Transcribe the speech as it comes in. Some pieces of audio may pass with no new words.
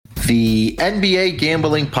The NBA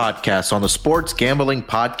Gambling Podcast on the Sports Gambling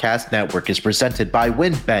Podcast Network is presented by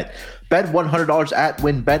WynnBET. Bet $100 at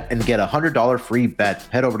WynnBET and get a $100 free bet.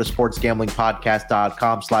 Head over to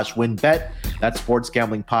sportsgamblingpodcast.com/WynnBET. That's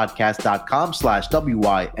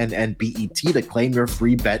sportsgamblingpodcast.com/WYNNBET to claim your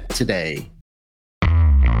free bet today.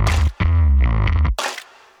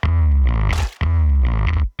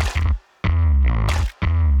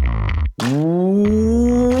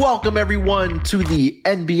 Welcome, everyone, to the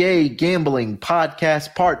NBA Gambling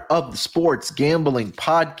Podcast, part of the Sports Gambling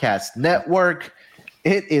Podcast Network.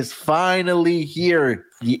 It is finally here.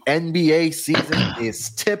 The NBA season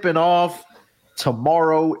is tipping off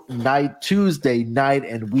tomorrow night, Tuesday night,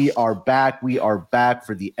 and we are back. We are back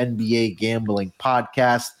for the NBA Gambling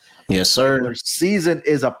Podcast. Yes, sir. The season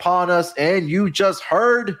is upon us, and you just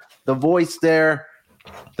heard the voice there,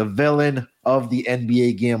 the villain of the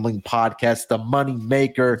NBA Gambling Podcast, the money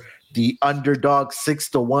maker, the underdog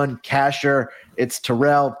 6-1 casher. It's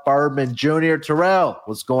Terrell Furman Jr. Terrell,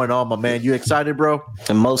 what's going on, my man? You excited, bro?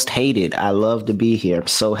 The most hated. I love to be here. I'm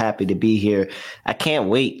so happy to be here. I can't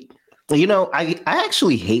wait. You know, I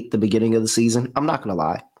actually hate the beginning of the season. I'm not going to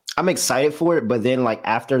lie. I'm excited for it, but then like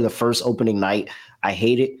after the first opening night, I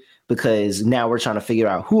hate it. Because now we're trying to figure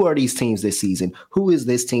out who are these teams this season? Who is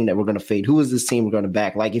this team that we're going to fade? Who is this team we're going to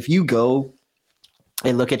back? Like if you go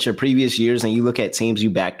and look at your previous years and you look at teams you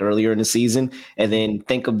backed earlier in the season and then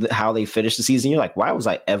think of how they finished the season, you're like, why was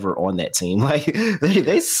I ever on that team? Like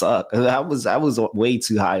they suck. I was way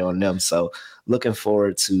too high on them. So looking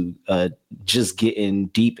forward to just getting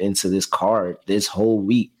deep into this card this whole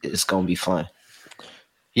week. It's going to be fun.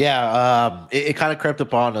 Yeah, it kind of crept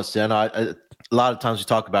upon us. And a lot of times we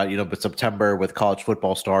talk about, but September with college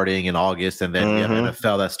football starting in August and then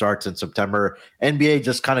NFL that starts in September. NBA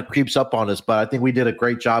just kind of creeps up on us, but I think we did a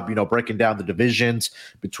great job, breaking down the divisions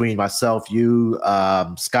between myself, you,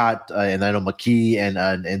 Scott, and I know McKee and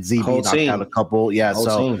ZB knocked out a couple. Yeah,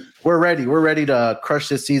 so we're ready. We're ready to crush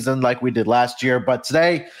this season like we did last year. But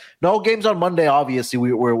today, no games on Monday, obviously.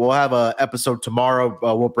 We'll have an episode tomorrow.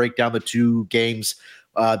 We'll break down the two games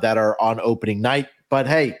that are on opening night. But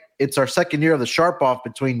hey, it's our second year of the Sharp Off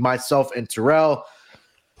between myself and Terrell.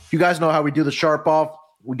 You guys know how we do the Sharp Off.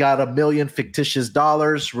 We got $1 million fictitious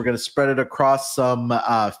dollars. We're going to spread it across some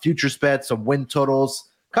futures bets, some win totals,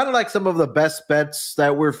 kind of like some of the best bets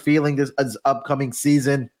that we're feeling this upcoming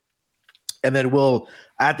season. And then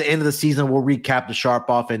at the end of the season, we'll recap the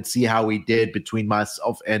Sharp Off and see how we did between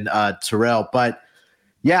myself and Terrell. But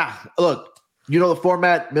yeah, look. You know the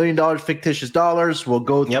format, $1 million fictitious dollars. We'll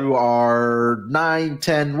go through our 9,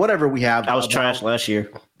 10, whatever we have. I was trash last year.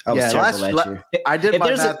 I was terrible last year. I did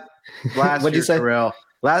my math last year, Terrell.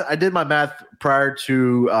 I did my math prior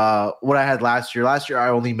to what I had last year. Last year, I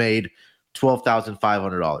only made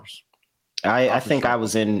 $12,500. I think I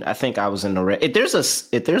was in the red.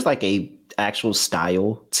 If there's like a actual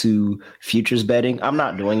style to futures betting, I'm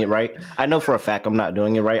not doing it right. I know for a fact I'm not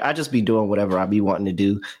doing it right. I just be doing whatever I be wanting to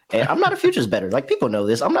do. And I'm not a futures better. Like people know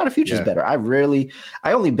this. I'm not a futures better. I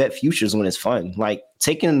only bet futures when it's fun. Like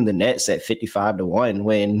taking the Nets at 55-1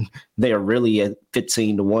 when they are really a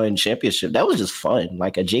 15-1 championship. That was just fun.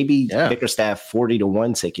 Like a JB Bickerstaff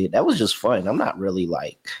 40-1 ticket. That was just fun. I'm not really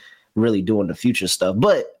doing the future stuff,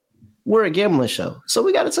 but we're a gambling show, so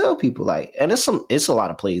we got to tell people and it's a lot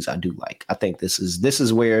of plays I do like. I think this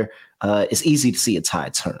is where it's easy to see a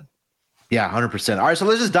tide turn. Yeah, 100%. All right, so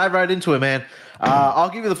let's just dive right into it, man. I'll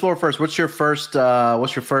give you the floor first. What's your first bet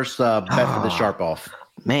for the Sharp Off?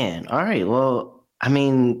 Man, all right. Well, I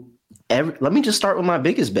mean, let me just start with my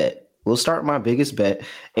biggest bet. We'll start with my biggest bet,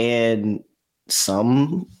 and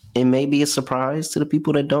it may be a surprise to the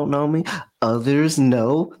people that don't know me. Others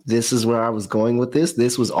know this is where I was going with this.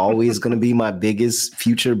 This was always going to be my biggest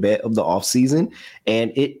future bet of the offseason.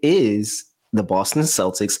 And it is the Boston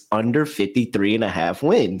Celtics under 53.5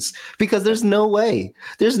 wins. Because there's no way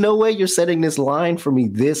you're setting this line for me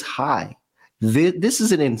this high. This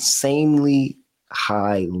is an insanely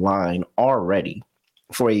high line already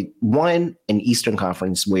for an Eastern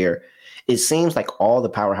Conference where it seems like all the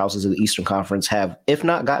powerhouses of the Eastern Conference have, if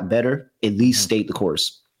not got better, at least stayed the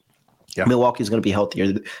course. Yeah. Milwaukee's going to be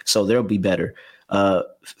healthier, so they'll be better.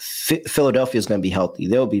 Philadelphia is going to be healthy;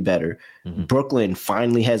 they'll be better. Mm-hmm. Brooklyn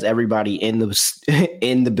finally has everybody in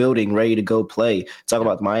the building ready to go play. Talk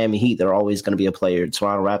about the Miami Heat; they're always going to be a player.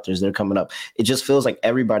 Toronto Raptors, they're coming up. It just feels like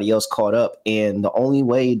everybody else caught up, and the only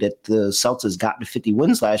way that the Celtics got to 50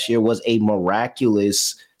 wins last year was a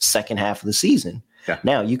miraculous second half of the season. Yeah.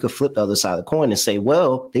 Now, you could flip the other side of the coin and say,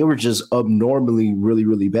 well, they were just abnormally really,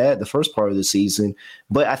 really bad the first part of the season.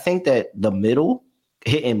 But I think that the middle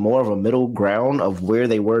hitting more of a middle ground of where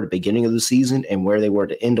they were at the beginning of the season and where they were at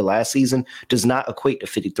the end of last season does not equate to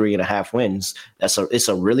 53.5 wins. It's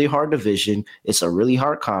a really hard division. It's a really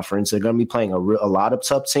hard conference. They're going to be playing a lot of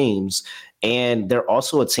tough teams. And they're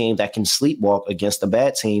also a team that can sleepwalk against the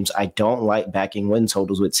bad teams. I don't like backing win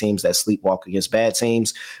totals with teams that sleepwalk against bad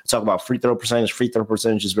teams. Talk about free throw percentage. Free throw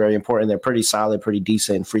percentage is very important. They're pretty solid, pretty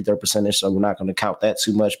decent in free throw percentage, so we're not going to count that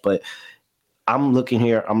too much. But I'm looking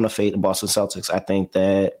here. I'm going to fade the Boston Celtics. I think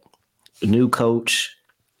that new coach,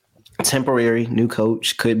 temporary new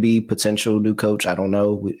coach, could be potential new coach. I don't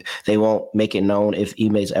know. They won't make it known if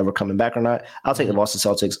Ime's ever coming back or not. I'll take the Boston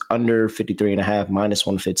Celtics under 53.5, minus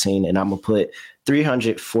 115, and I'm going to put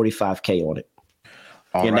 $345K on it.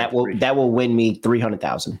 All and right. that will win me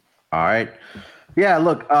 $300,000. All right. Yeah,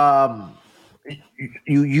 look,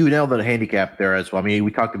 you nailed the handicap there as well. I mean,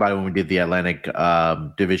 we talked about it when we did the Atlantic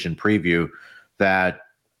division preview, that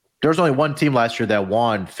there was only one team last year that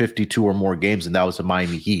won 52 or more games, and that was the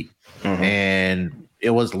Miami Heat. Mm-hmm. And it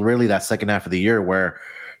was really that second half of the year where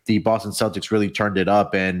the Boston Celtics really turned it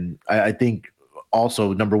up. And I think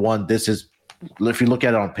also, number one, this is, if you look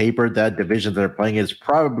at it on paper, that division they're playing is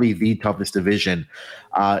probably the toughest division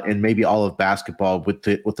in maybe all of basketball. With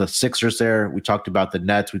the Sixers there, we talked about the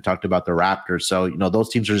Nets, we talked about the Raptors. So, those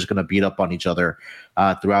teams are just going to beat up on each other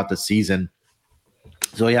throughout the season.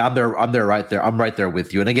 So yeah, I'm there right there. I'm right there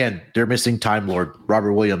with you. And again, they're missing Time Lord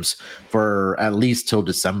Robert Williams for at least till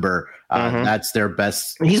December. That's their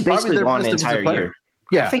best. He's basically gone the entire year.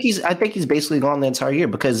 Yeah, I think he's basically gone the entire year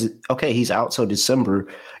because he's out till December.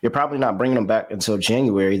 You're probably not bringing him back until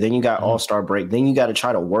January. Then you got All-Star break. Then you got to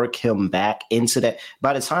try to work him back into that.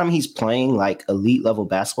 By the time he's playing like elite level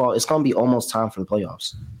basketball, it's going to be almost time for the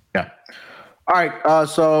playoffs. Yeah. All right,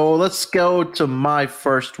 so let's go to my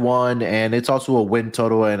first one, and it's also a win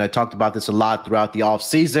total, and I talked about this a lot throughout the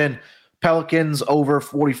offseason. Pelicans over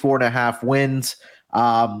 44.5 wins.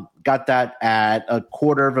 Got that at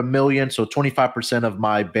 $250,000, so 25% of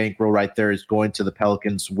my bankroll right there is going to the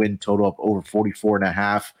Pelicans win total of over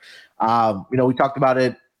 44.5. We talked about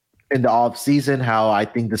it in the offseason, how I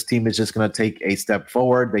think this team is just going to take a step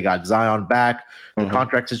forward. They got Zion back. The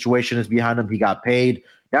contract situation is behind him. He got paid.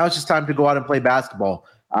 Now it's just time to go out and play basketball.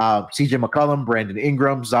 CJ McCollum, Brandon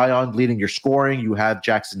Ingram, Zion leading your scoring. You have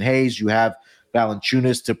Jackson Hayes. You have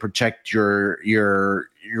Valanciunas to protect your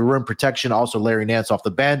rim protection. Also Larry Nance off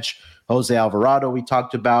the bench. Jose Alvarado we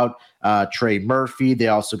talked about. Trey Murphy. They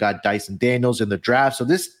also got Dyson Daniels in the draft. So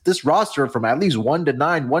this roster from at least 1 to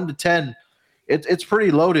 9, 1 to 10, it's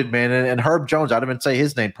pretty loaded, man. And Herb Jones, I didn't even say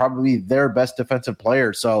his name, probably their best defensive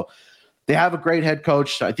player. So they have a great head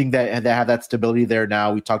coach. I think that they have that stability there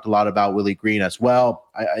now. We talked a lot about Willie Green as well.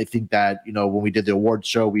 I think that, when we did the awards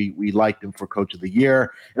show, we liked him for Coach of the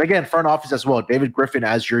Year. And again, front office as well. David Griffin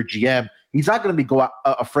as your GM. He's not going to be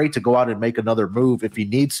afraid to go out and make another move if he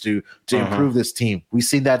needs to improve this team. We've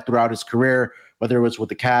seen that throughout his career, whether it was with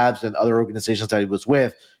the Cavs and other organizations that he was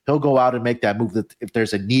with. He'll go out and make that move if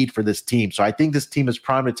there's a need for this team. So I think this team is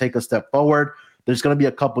primed to take a step forward. There's going to be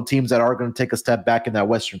a couple teams that are going to take a step back in that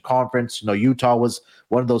Western Conference. Utah was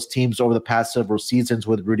one of those teams over the past several seasons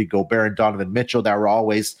with Rudy Gobert and Donovan Mitchell that were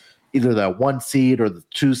always either the 1 seed or the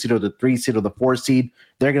 2 seed or the 3 seed or the 4 seed.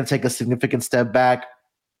 They're going to take a significant step back.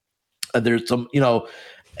 There's some,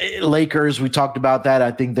 Lakers, we talked about that. I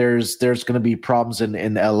think there's going to be problems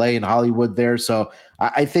in LA and Hollywood there. So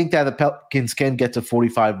I think that the Pelicans can get to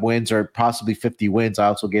 45 wins or possibly 50 wins. I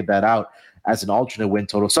also gave that out as an alternate win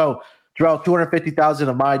total. So Terrell, $250,000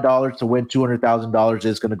 of my dollars to win $200,000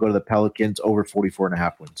 is going to go to the Pelicans over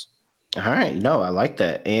 44.5 wins. All right. No, I like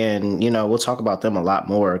that. And, we'll talk about them a lot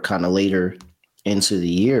more kind of later into the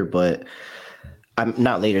year, but I'm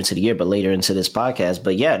not later into the year, but later into this podcast.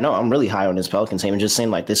 But yeah, no, I'm really high on this Pelicans team. I'm just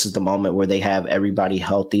saying, like, this is the moment where they have everybody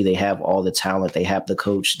healthy. They have all the talent. They have the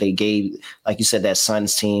coach. They gave, like you said, that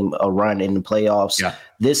Suns team a run in the playoffs. Yeah.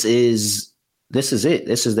 This is it.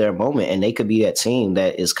 This is their moment. And they could be that team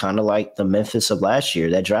that is kind of like the Memphis of last year.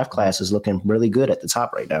 That draft class is looking really good at the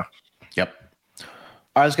top right now. Yep. All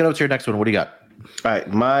right, let's get over to your next one. What do you got? All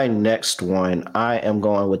right, my next one, I am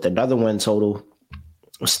going with another win total.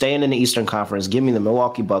 Staying in the Eastern Conference, give me the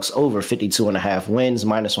Milwaukee Bucks over 52.5 wins,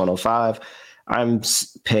 minus 105. I'm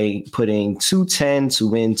putting 210 to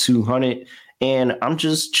win 200. And I'm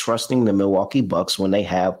just trusting the Milwaukee Bucks when they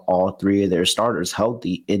have all three of their starters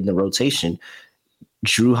healthy in the rotation.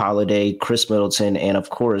 Jrue Holiday, Chris Middleton, and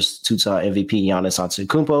of course, two-time MVP Giannis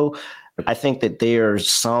Antetokounmpo. I think that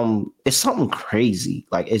it's something crazy.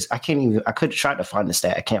 Like I could try to find the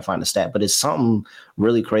stat. I can't find the stat, but it's something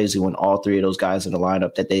really crazy when all three of those guys in the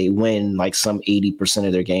lineup that they win like some 80%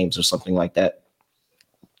 of their games or something like that.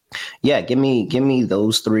 Yeah, give me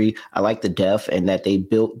those three. I like the depth and that they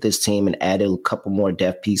built this team and added a couple more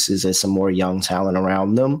depth pieces and some more young talent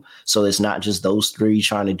around them. So it's not just those three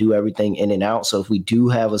trying to do everything in and out. So if we do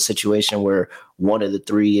have a situation where one of the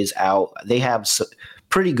three is out, they have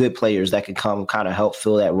pretty good players that can come kind of help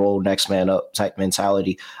fill that role, next man up type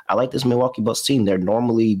mentality. I like this Milwaukee Bucks team. They're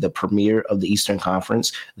normally the premier of the Eastern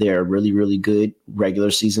Conference. They're a really, really good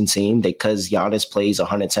regular season team because Giannis plays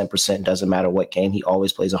 110%, doesn't matter what game. He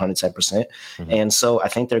always plays 110%. Mm-hmm. And so I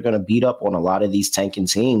think they're going to beat up on a lot of these tanking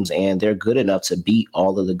teams, and they're good enough to beat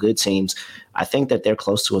all of the good teams. I think that they're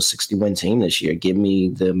close to a 60-win team this year. Give me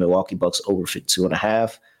the Milwaukee Bucks over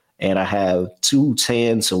 52.5, and I have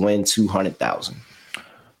 210 to win 200,000.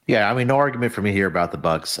 Yeah, I mean, no argument for me here about the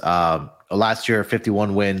Bucks. Last year,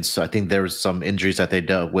 51 wins. I think there was some injuries that they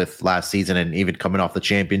dealt with last season, and even coming off the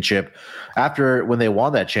championship. After when they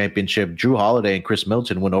won that championship, Jrue Holiday and Chris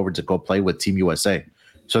Middleton went over to go play with Team USA.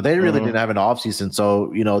 So they really didn't have an offseason.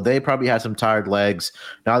 So, they probably had some tired legs.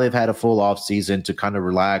 Now they've had a full offseason to kind of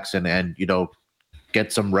relax and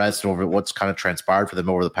get some rest over what's kind of transpired for them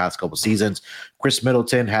over the past couple of seasons. Chris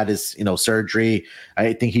Middleton had his, surgery.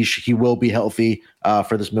 I think he will be healthy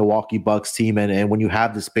for this Milwaukee Bucks team. And when you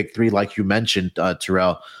have this big three, like you mentioned,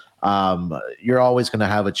 Terrell, you're always going to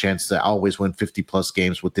have a chance to always win 50+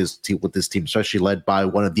 games with this team, especially led by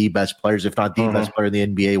one of the best players, if not the best player in the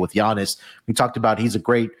NBA with Giannis. We talked about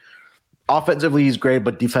offensively, he's great,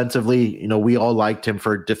 but defensively, we all liked him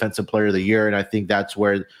for Defensive Player of the Year. And I think that's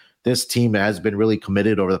where this team has been really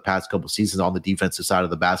committed over the past couple of seasons on the defensive side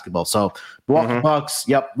of the basketball. So Milwaukee Bucks,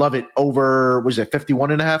 yep, love it. Over,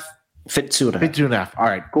 51.5? 52.5. All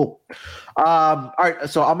right, cool. All right,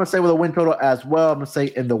 so I'm going to say with a win total as well. I'm going to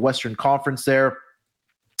say in the Western Conference there,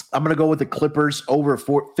 I'm going to go with the Clippers over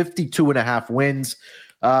 52.5 wins.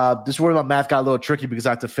 This is where my math got a little tricky because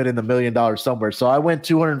I have to fit in the $1 million somewhere. So I went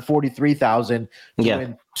 243,000 to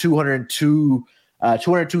win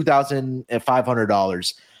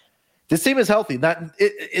 $202,500. This team is healthy. I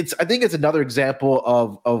think it's another example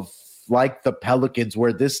of like the Pelicans,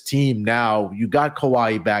 where this team now, you got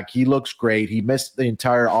Kawhi back. He looks great. He missed the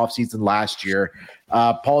entire offseason last year.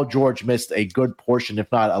 Paul George missed a good portion,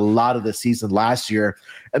 if not a lot of the season last year.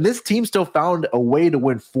 And this team still found a way to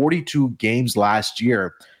win 42 games last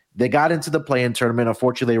year. They got into the play-in tournament.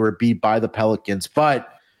 Unfortunately, they were beat by the Pelicans. But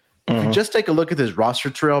if you just take a look at this roster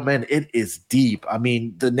trail, man, it is deep. I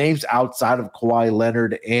mean, the names outside of Kawhi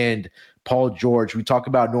Leonard and Paul George, we talk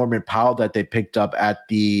about Norman Powell that they picked up at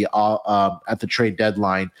the trade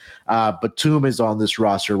deadline. Batum is on this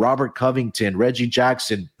roster. Robert Covington, Reggie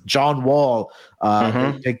Jackson, John Wall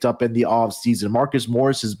they picked up in the offseason. Marcus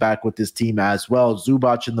Morris is back with this team as well.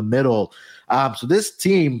 Zubac in the middle. So this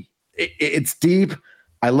team, it's deep.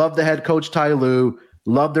 I love the head coach, Ty Lue.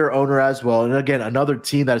 Love their owner as well. And again, another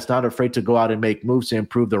team that is not afraid to go out and make moves to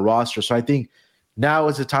improve the roster. So I think now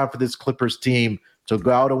is the time for this Clippers team to go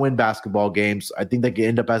out and win basketball games. I think they can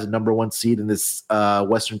end up as a number one seed in this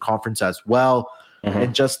Western Conference as well.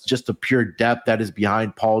 And just the pure depth that is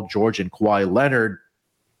behind Paul George and Kawhi Leonard.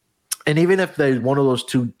 And even if one of those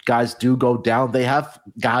two guys do go down, they have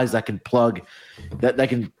guys that can plug, that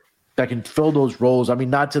can fill those roles. I mean,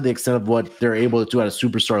 not to the extent of what they're able to do at a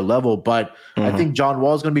superstar level, but I think John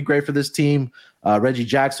Wall is going to be great for this team. Reggie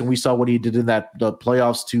Jackson, we saw what he did in the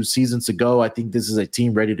playoffs 2 seasons ago. I think this is a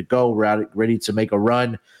team ready to go, ready to make a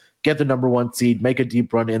run, get the number one seed, make a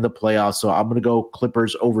deep run in the playoffs. So I'm going to go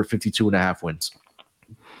Clippers over 52.5 wins.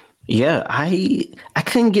 Yeah, I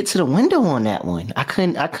couldn't get to the window on that one. I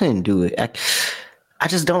couldn't do it. I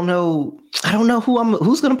just don't know. I don't know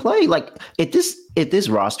who's going to play. Like if this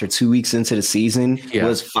roster 2 weeks into the season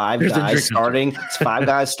was 5 guys starting, it's 5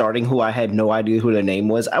 guys starting who I had no idea who their name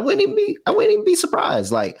was, I wouldn't even be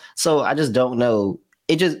surprised. Like, so I just don't know.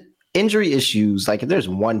 It just injury issues. Like if there's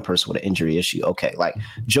one person with an injury issue, okay, like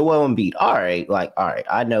Joel Embiid. All right.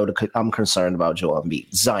 I know I'm concerned about Joel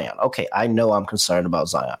Embiid. Zion. Okay. I know I'm concerned about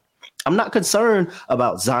Zion. I'm not concerned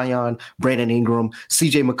about Zion, Brandon Ingram,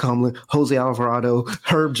 CJ McCollum, Jose Alvarado,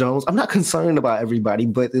 Herb Jones. I'm not concerned about everybody,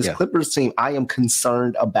 but this Clippers team, I am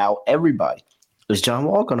concerned about everybody. Is John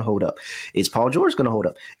Wall going to hold up? Is Paul George going to hold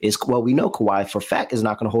up? We know Kawhi for a fact is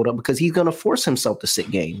not going to hold up because he's going to force himself to sit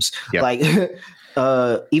games. Yep. Like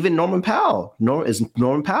even Norman Powell. Is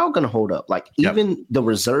Norman Powell going to hold up? Like even the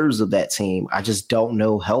reserves of that team, I just don't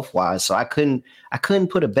know health wise. So I couldn't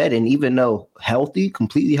put a bet in, even though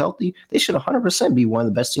completely healthy, they should 100% be one of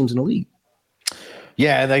the best teams in the league.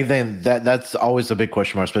 Yeah, and that's always a big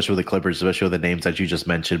question mark, especially with the Clippers, especially with the names that you just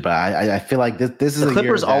mentioned. But I feel like this is the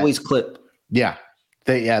Clippers always clip. Yeah.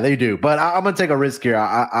 They do. But I'm going to take a risk here.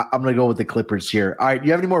 I'm going to go with the Clippers here. All right. Do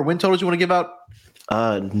you have any more win totals you want to give out?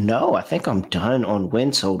 No, I think I'm done on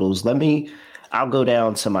win totals. I'll go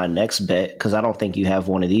down to my next bet because I don't think you have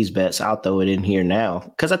one of these bets. I'll throw it in here now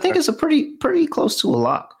because I think it's a pretty close to a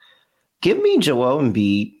lock. Give me Joel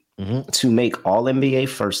Embiid to make All NBA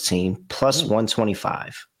first team plus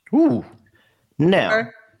 125. Ooh. Now,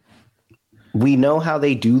 we know how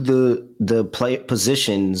they do the play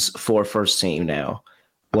positions for first team now.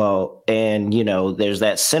 Well, and there's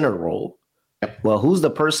that center role. Well, who's the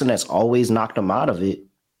person that's always knocked them out of it?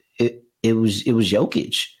 It was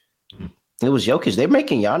Jokic. It was Jokic. They're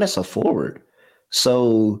making Giannis a forward.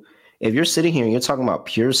 So if you're sitting here and you're talking about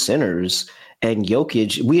pure centers and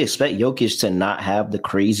Jokic, we expect Jokic to not have the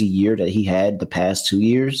crazy year that he had the past 2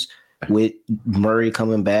 years with Murray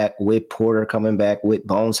coming back, with Porter coming back, with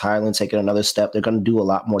Bones Highland taking another step. They're going to do a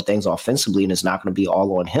lot more things offensively, and it's not going to be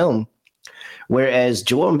all on him. Whereas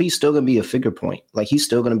Joel Embiid's still going to be a figure point. Like, he's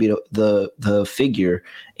still going to be the figure.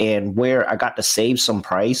 And where I got to save some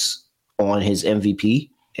price on his MVP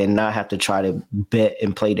and not have to try to bet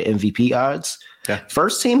and play the MVP odds. Yeah.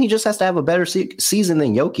 First team, he just has to have a better season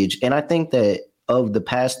than Jokic. And I think that of the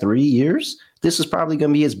past 3 years, this is probably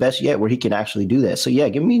going to be his best yet where he can actually do that. So, yeah,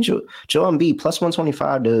 give me Joel Embiid plus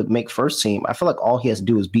 125 to make first team. I feel like all he has to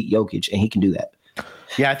do is beat Jokic, and he can do that.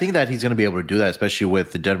 Yeah, I think that he's going to be able to do that, especially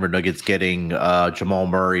with the Denver Nuggets getting Jamal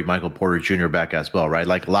Murray, Michael Porter Jr. back as well, right?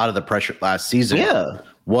 Like, a lot of the pressure last season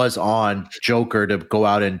was on Joker to go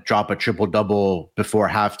out and drop a triple-double before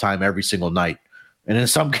halftime every single night. And in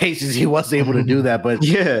some cases, he was able to do that. But,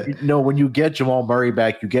 when you get Jamal Murray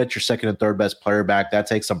back, you get your second and third best player back. That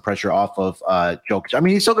takes some pressure off of Jokic. I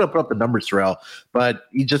mean, he's still going to put up the numbers, Terrell, but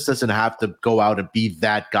he just doesn't have to go out and be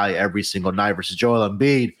that guy every single night versus Joel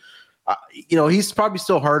Embiid. He's probably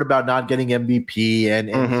still hurt about not getting MVP, and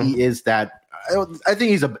he is that. I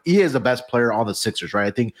think he is the best player on the Sixers, right?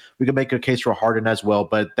 I think we can make a case for Harden as well,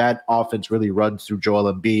 but that offense really runs through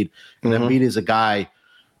Joel Embiid, and Embiid is a guy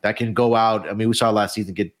that can go out. I mean, we saw last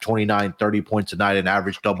season get 29, 30 points a night and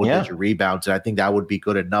average double-digit rebounds, and I think that would be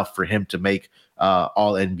good enough for him to make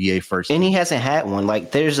all NBA first. And he hasn't had one.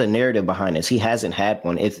 Like, there's a narrative behind this. He hasn't had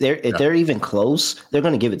one. If they're even close, they're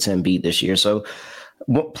going to give it to Embiid this year. So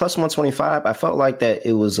plus 125, I felt like that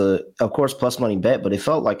it was of course, plus money bet, but it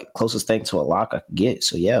felt like closest thing to a lock I could get.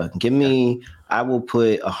 So yeah, I will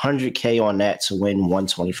put 100K on that to win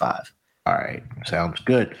 125. All right. Sounds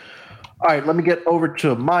good. All right, let me get over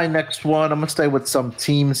to my next one. I'm going to stay with some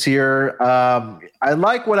teams here. I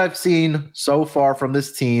like what I've seen so far from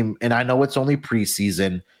this team, and I know it's only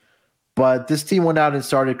preseason, but this team went out and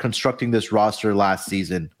started constructing this roster last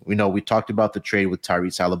season. We talked about the trade with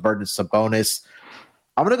Tyrese Haliburton, Sabonis.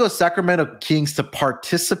 I'm going to go Sacramento Kings to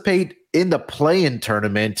participate in the play-in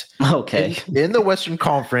tournament in the Western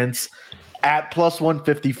Conference at plus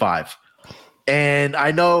 155. And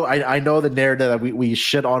I know the narrative that we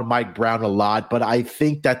shit on Mike Brown a lot, but I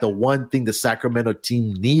think that the one thing the Sacramento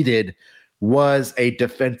team needed was a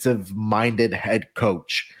defensive-minded head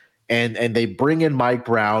coach. And they bring in Mike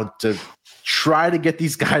Brown to try to get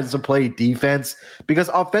these guys to play defense, because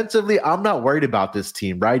offensively, I'm not worried about this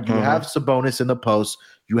team, right? You have Sabonis in the post.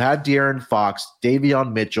 You have De'Aaron Fox,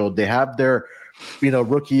 Davion Mitchell. They have their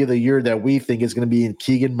rookie of the year that we think is going to be in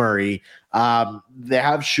Keegan Murray. They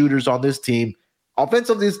have shooters on this team.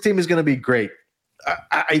 Offensively, this team is going to be great.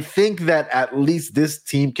 I think that at least this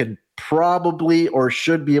team can probably or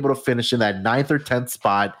should be able to finish in that 9th or 10th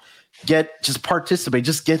spot. Just participate.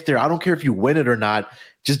 Just get there. I don't care if you win it or not.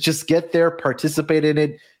 Just get there, participate in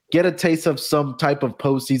it, get a taste of some type of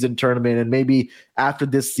postseason tournament, and maybe after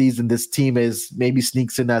this season, this team maybe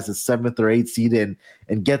sneaks in as a 7th or 8th seed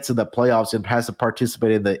and gets to the playoffs and has to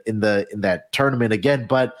participate in that tournament again.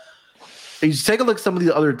 But you take a look at some of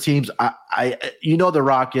the other teams. The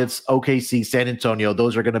Rockets, OKC, San Antonio.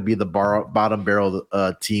 Those are going to be the bottom barrel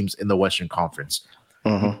teams in the Western Conference.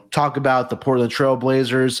 Talk about the Portland Trail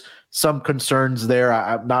Blazers. Some concerns there.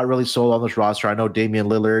 I'm not really sold on this roster. I know Damian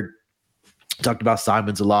Lillard. Talked about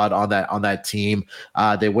Simons a lot on that team.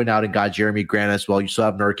 They went out and got Jeremy Grant as well. You still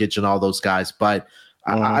have Nurkic and all those guys, but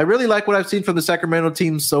I really like what I've seen from the Sacramento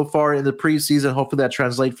team so far in the preseason. Hopefully that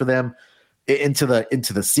translates for them into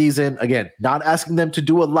the season. Again, not asking them to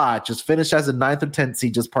do a lot. Just finish as a 9th or 10th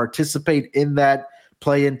seed. Just participate in that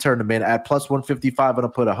play-in tournament at plus 155. I'm going to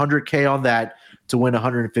put 100K on that to win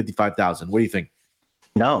 155,000. What do you think?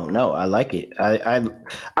 No, I like it.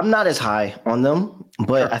 I'm not as high on them,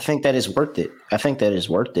 but I think that is worth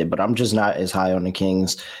it. But I'm just not as high on the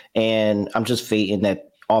Kings, and I'm just fading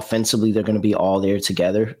that offensively they're going to be all there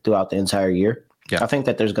together throughout the entire year. I think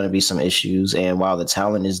that there's going to be some issues. And while the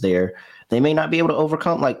talent is there, they may not be able to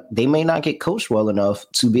overcome, like they may not get coached well enough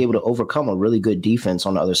to be able to overcome a really good defense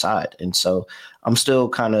on the other side. And so I'm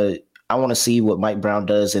still I want to see what Mike Brown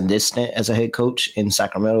does in this stint as a head coach in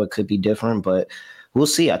Sacramento. It could be different, but we'll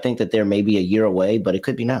see. I think that they're maybe a year away, but it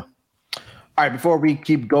could be now. All right, before we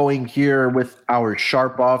keep going here with our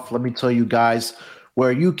sharp off, let me tell you guys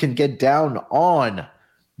where you can get down on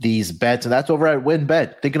these bets, and that's over at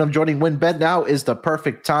WynnBET. Thinking of joining WynnBET now is the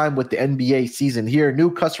perfect time with the NBA season here.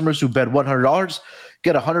 New customers who bet $100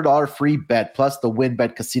 get a $100 free bet. Plus, the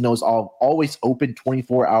WynnBET casino is always open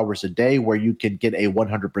 24 hours a day, where you can get a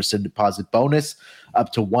 100% deposit bonus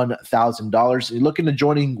up to $1,000. You're looking to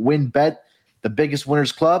joining WynnBET, the biggest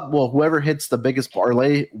winners club? Well, whoever hits the biggest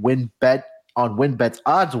parlay, WynnBET on WynnBET's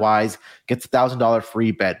odds-wise gets a $1,000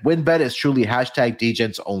 free bet. WynnBET is truly hashtag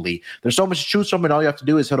DGens only. There's so much to choose from, and all you have to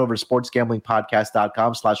do is head over to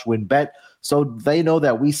sportsgamblingpodcast.com/WynnBET so they know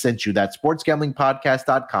that we sent you. That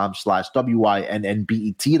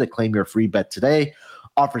sportsgamblingpodcast.com/WYNNBET to claim your free bet today.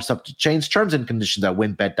 Offers up to change. Terms and conditions at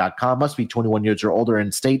WynnBET.com. Must be 21 years or older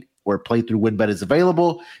in state where playthrough WynnBET is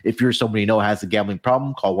available. If you're somebody you know has a gambling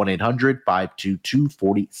problem, call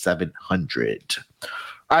 1-800-522-4700.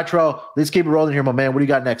 All right, Terrell, let's keep it rolling here, my man. What do you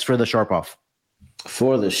got next for the sharp off?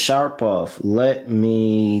 For the sharp off, let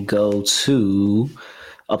me go to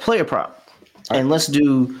a player prop. And let's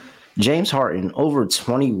do James Harden over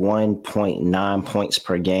 21.9 points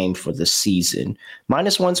per game for the season.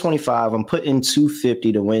 Minus 125. I'm putting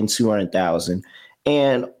 250 to win 200,000.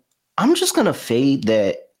 And I'm just going to fade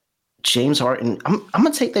that James Harden. I'm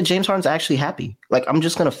going to take that James Harden's actually happy. Like, I'm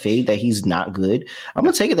just going to fade that he's not good. I'm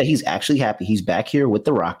going to take it that he's actually happy. He's back here with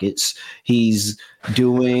the Rockets. He's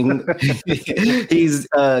doing, he's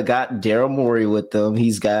got Daryl Morey with them.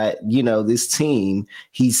 He's got, this team.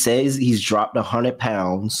 He says he's dropped 100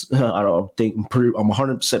 pounds. I don't think, I'm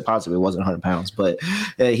 100% positive it wasn't 100 pounds, but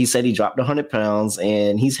he said he dropped 100 pounds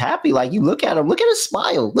and he's happy. Like, you look at him, look at his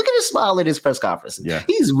smile. Look at his smile at his press conference. Yeah.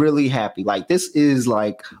 He's really happy. Like, this is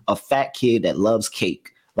like a fat kid that loves cake.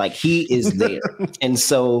 Like, he is there. And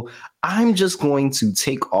so I'm just going to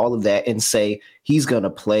take all of that and say he's going to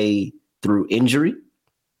play through injury.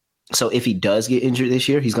 So if he does get injured this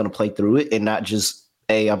year, he's going to play through it and not just,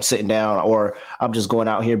 hey, I'm sitting down or I'm just going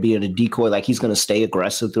out here being a decoy. Like, he's going to stay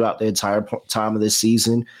aggressive throughout the entire time of this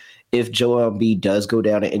season. If Joel Embiid does go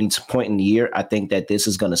down at any point in the year, I think that this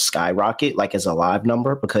is going to skyrocket like as a live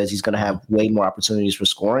number because he's going to have way more opportunities for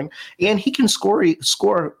scoring. And he can score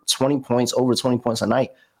 20 points, over 20 points a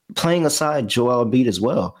night, playing aside Joel Embiid as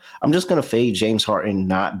well. I'm just going to fade James Harden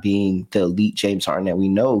not being the elite James Harden that we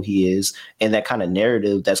know he is, and that kind of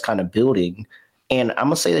narrative that's kind of building. And I'm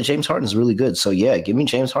going to say that James Harden is really good. So, yeah, give me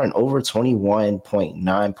James Harden over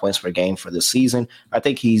 21.9 points per game for the season. I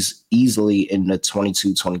think he's easily in the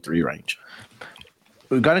 22-23 range.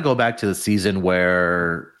 We've got to go back to the season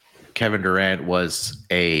where Kevin Durant was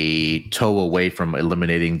a toe away from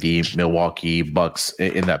eliminating the Milwaukee Bucks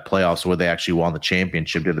in that playoffs where they actually won the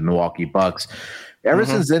championship to the Milwaukee Bucks. Ever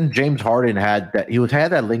since then, James Harden had that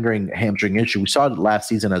lingering hamstring issue. We saw it last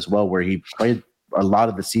season as well, where he played a lot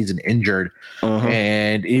of the season injured.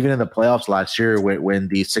 And even in the playoffs last year when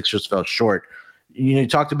the Sixers fell short, you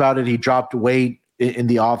talked about it. He dropped weight in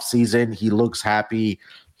the offseason. He looks happy.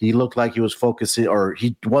 He looked like he was focusing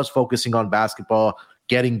on basketball,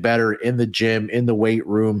 getting better in the gym, in the weight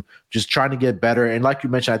room, just trying to get better. And like you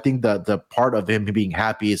mentioned, I think the part of him being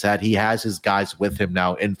happy is that he has his guys with him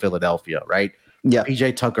now in Philadelphia, right? Yeah.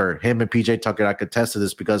 PJ Tucker, I could attest to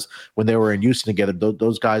this because when they were in Houston together,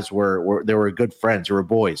 those guys were good friends. They were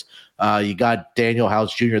boys. You got Daniel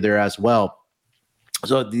House Jr. there as well.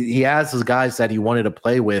 So he has his guys that he wanted to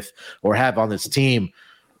play with or have on this team,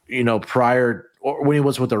 prior or when he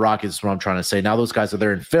was with the Rockets is what I'm trying to say. Now those guys are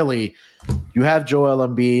there in Philly. You have Joel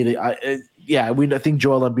Embiid. I think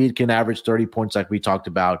Joel Embiid can average 30 points like we talked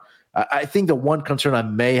about. I think the one concern I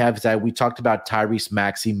may have is that we talked about Tyrese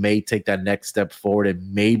Maxey may take that next step forward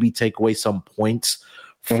and maybe take away some points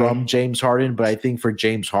from James Harden. But I think for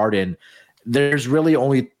James Harden, there's really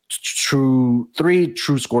only three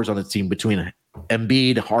true scores on the team between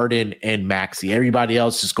Embiid, Harden, and Maxey. Everybody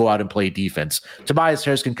else just go out and play defense. Tobias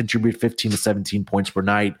Harris can contribute 15 to 17 points per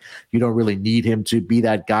night. You don't really need him to be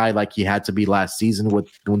that guy like he had to be last season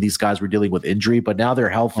when these guys were dealing with injury, but now they're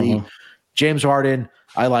healthy. James Harden,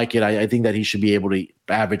 I like it. I think that he should be able to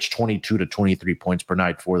average 22 to 23 points per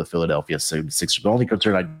night for the Philadelphia 76ers. The only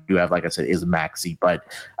concern I do have, like I said, is Maxey, but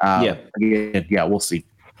we'll see.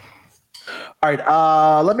 All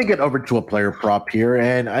right, let me get over to a player prop here,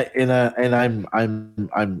 and I'm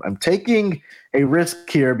taking a risk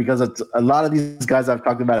here because it's, a lot of these guys I've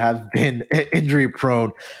talked about have been injury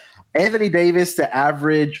prone. Anthony Davis to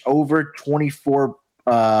average over 24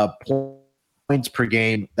 points per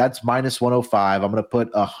game. That's minus 105. I'm going to put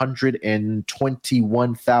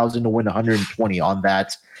 121,000 to win 120 on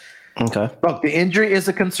that. Okay. Look, the injury is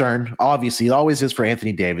a concern. Obviously, it always is for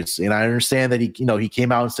Anthony Davis, and I understand that he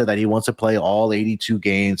came out and said that he wants to play all 82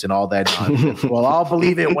 games and all that nonsense. Well, I'll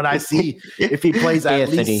believe it when I see if he plays at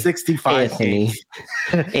least 65 games.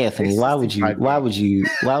 Anthony, why would you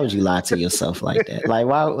lie to yourself like that? Like,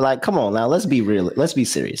 why? Like, come on now, let's be real. Let's be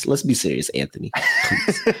serious. Let's be serious, Anthony.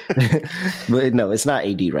 But no, it's not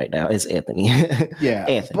AD right now. It's Anthony. Yeah,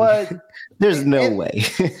 Anthony. But there's no way.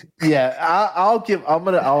 Yeah, I'll give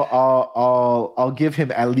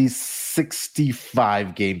him at least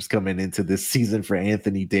 65 games coming into this season for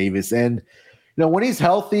Anthony Davis. And when he's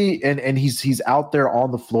healthy and he's out there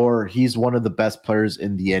on the floor, he's one of the best players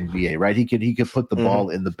in the NBA, right? He could put the ball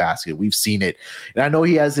in the basket. We've seen it. And I know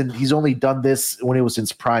he's only done this when it was in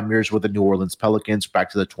his prime years with the New Orleans Pelicans back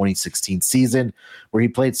to the 2016 season, where he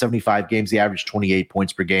played 75 games. He averaged 28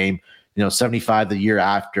 points per game. 75 the year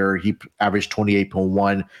after, he averaged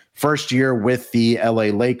 28.1. First year with the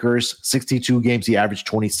LA Lakers, 62 games, he averaged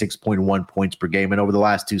 26.1 points per game. And over the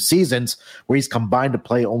last 2 seasons, where he's combined to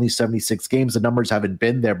play only 76 games, the numbers haven't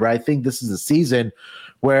been there. But I think this is a season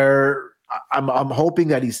where I'm hoping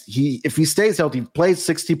that if he stays healthy, plays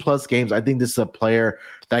 60 plus games, I think this is a player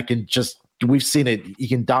that can just, we've seen it. He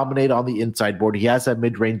can dominate on the inside board. He has that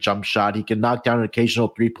mid-range jump shot. He can knock down an occasional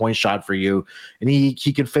 3-point shot for you. And he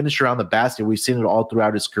can finish around the basket. We've seen it all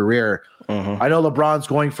throughout his career. I know LeBron's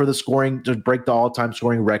going for the scoring to break the all-time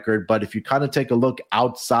scoring record. But if you kind of take a look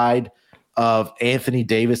outside of Anthony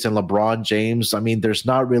Davis and LeBron James, I mean, there's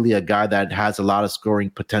not really a guy that has a lot of scoring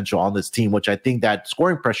potential on this team, which I think that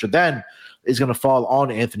scoring pressure then is going to fall on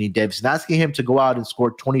Anthony Davis. And asking him to go out and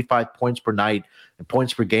score 25 points per night and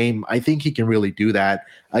points per game, I think he can really do that.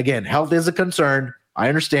 Again, health is a concern. I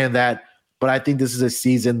understand that. But I think this is a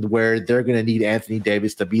season where they're going to need Anthony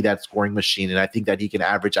Davis to be that scoring machine. And I think that he can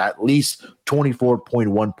average at least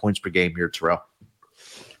 24.1 points per game here, Terrell.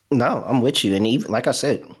 No, I'm with you. And even, like I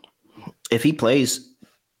said, if he plays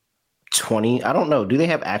 20, I don't know. Do they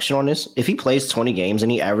have action on this? If he plays 20 games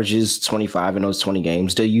and he averages 25 in those 20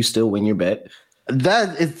 games, do you still win your bet?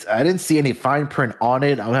 I didn't see any fine print on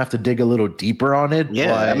it. I'm gonna have to dig a little deeper on it.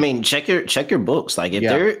 Yeah, I mean, check your books. Like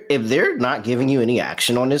if they're not giving you any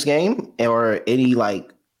action on this game or any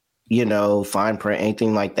fine print,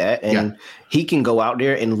 anything like that, and he can go out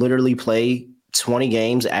there and literally play 20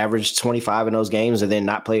 games, average 25 in those games, and then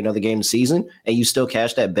not play another game this season, and you still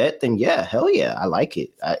cash that bet, then yeah, hell yeah, I like it.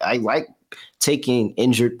 I like taking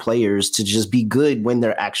injured players to just be good when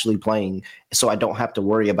they're actually playing, so I don't have to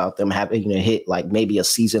worry about them having to hit like maybe a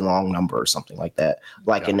season-long number or something like that,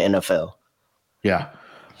 like in the NFL. Yeah.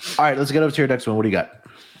 All right, let's get over to your next one. What do you got?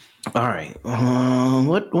 All right.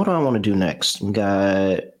 What do I want to do next? We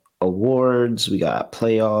got awards, we got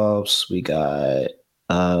playoffs, we got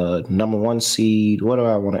number 1 seed. What do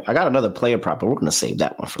I want to? I got another player prop, but we're going to save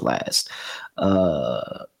that one for last.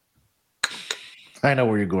 I know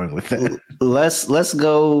where you're going with it. Let's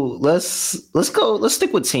go. Let's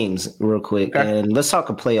stick with teams real quick, and let's talk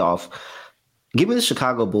a playoff. Give me the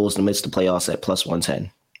Chicago Bulls to miss the playoffs at plus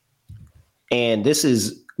 110. And this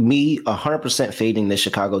is me 100% fading the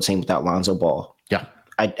Chicago team without Lonzo Ball. Yeah.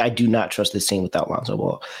 I do not trust this team without Lonzo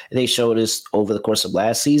Ball. They showed us over the course of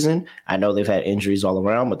last season. I know they've had injuries all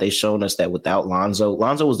around, but they've shown us that without Lonzo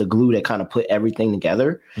was the glue that kind of put everything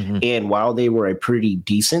together. And while they were a pretty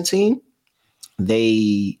decent team,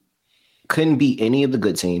 they couldn't beat any of the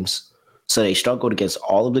good teams. So they struggled against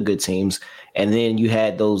all of the good teams. And then you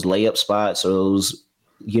had those layup spots or those,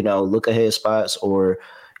 look ahead spots or,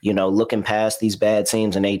 looking past these bad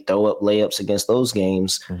teams and they throw up layups against those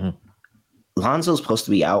games. Lonzo's supposed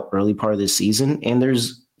to be out early part of this season. And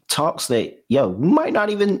there's talks that, we might not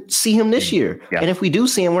even see him this year. Yeah. And if we do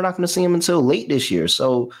see him, we're not going to see him until late this year.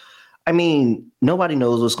 So, I mean, nobody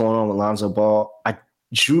knows what's going on with Lonzo Ball.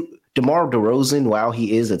 DeMar DeRozan, while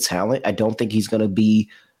he is a talent, I don't think he's going to be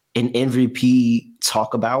an MVP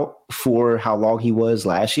talk about for how long he was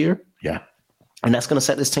last year. Yeah. And that's going to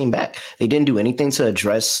set this team back. They didn't do anything to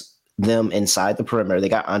address them inside the perimeter. They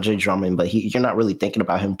got Andre Drummond, but you're not really thinking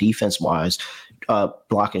about him defense-wise,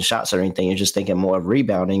 blocking shots or anything. You're just thinking more of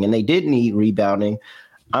rebounding. And they did need rebounding.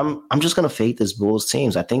 I'm just going to fade this Bulls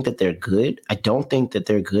teams. I think that they're good. I don't think that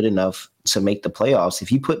they're good enough to make the playoffs.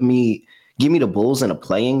 If you give me the Bulls in a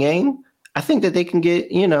playing game, I think that they can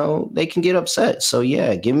get upset. So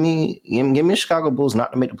yeah, give me a Chicago Bulls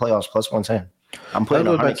not to make the playoffs plus 110. I'm putting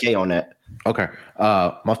 100K on that. Okay.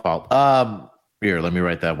 My fault. Here, let me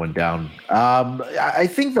write that one down. I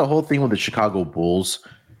think the whole thing with the Chicago Bulls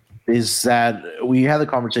is that we had the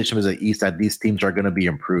conversation with the East that these teams are going to be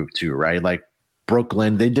improved too, right? Like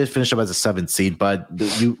Brooklyn, they did finish up as a 7th seed, but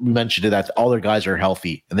you mentioned it that all their guys are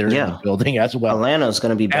healthy and they're in the building as well. Atlanta's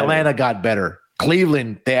going to be better. Atlanta got better.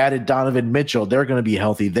 Cleveland, they added Donovan Mitchell. They're going to be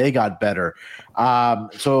healthy. They got better.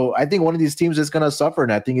 So I think one of these teams is going to suffer,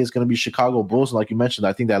 and I think it's going to be Chicago Bulls. And like you mentioned,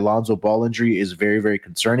 I think that Lonzo Ball injury is very, very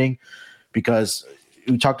concerning because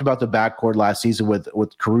we talked about the backcourt last season with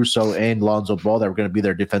Caruso and Lonzo Ball that were going to be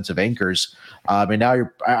their defensive anchors. And now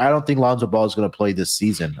I don't think Lonzo Ball is going to play this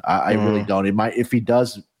season. I really don't. It might, if he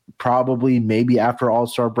does, probably maybe after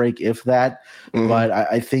All-Star break, if that. But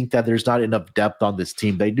I think that there's not enough depth on this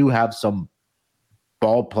team. They do have some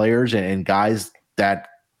ball players and guys that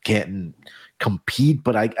can compete,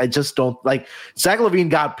 but I just don't like Zach LaVine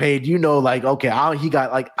got paid, okay, he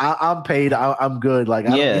got like I'm paid, I'm good, like I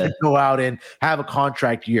don't need to go out and have a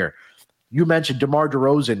contract year. You mentioned DeMar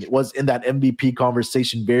DeRozan was in that MVP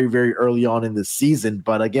conversation very, very early on in the season,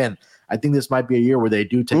 but again, I think this might be a year where they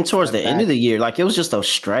do take towards the end of the year. Like it was just a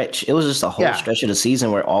stretch. It was just a whole stretch of the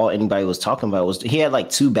season where all anybody was talking about was he had like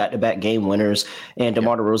 2 back-to-back game winners, and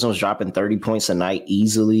DeMar DeRozan was dropping 30 points a night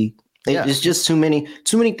easily. It's just too many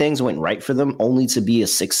things went right for them only to be a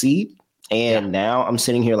 6 seed. And now I'm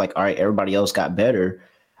sitting here like, all right, everybody else got better.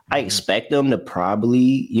 I expect them to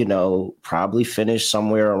probably finish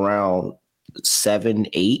somewhere around 7,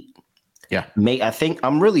 8. Yeah. I think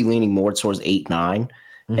I'm really leaning more towards 8, 9.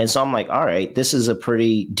 And so I'm like, all right, this is a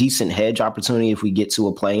pretty decent hedge opportunity if we get to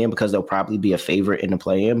a play-in, because they'll probably be a favorite in the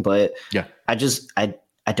play-in. But I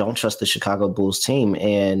don't trust the Chicago Bulls team.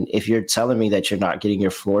 And if you're telling me that you're not getting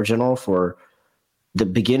your floor general for the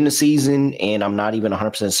beginning of the season, and I'm not even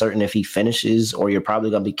 100% certain if he finishes, or you're probably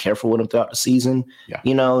going to be careful with him throughout the season,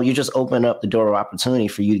 you just open up the door of opportunity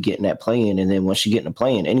for you to get in that play-in. And then once you get in the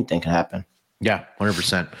play-in, anything can happen. Yeah,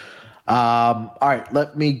 100%. All right,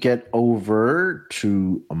 let me get over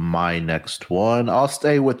to my next one. I'll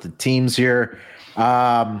stay with the teams here.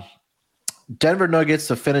 Denver Nuggets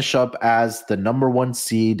to finish up as the number 1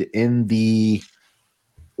 seed in the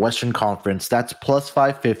Western Conference. That's plus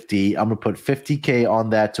 550. I'm going to put 50K on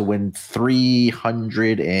that to win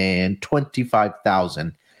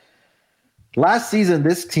 325,000. Last season,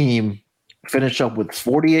 this team finished up with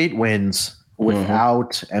 48 wins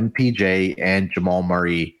without MPJ and Jamal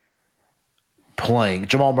Murray playing.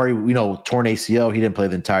 Jamal Murray, torn ACL. He didn't play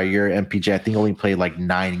the entire year. MPJ, I think, only played like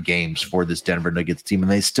 9 games for this Denver Nuggets team,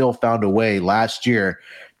 and they still found a way last year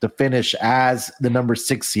to finish as the number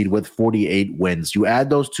 6 seed with 48 wins. You add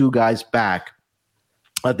those 2 guys back,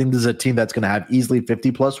 I think this is a team that's going to have easily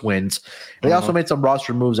 50-plus wins. They also made some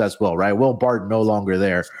roster moves as well, right? Will Barton no longer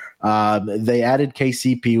there. They added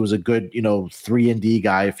KCP, who was a good, 3-and-D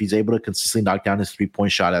guy. If he's able to consistently knock down his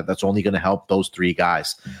 3-point shot, that's only going to help those 3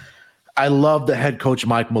 guys. I love the head coach,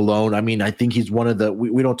 Mike Malone. I mean, I think he's one of the –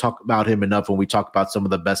 we don't talk about him enough when we talk about some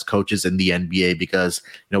of the best coaches in the NBA, because,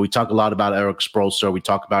 we talk a lot about Eric Spoelstra. We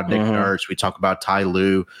talk about Nick Nurse. We talk about Ty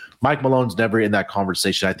Lue. Mike Malone's never in that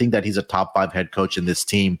conversation. I think that he's a top 5 head coach in this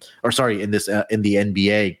team – in the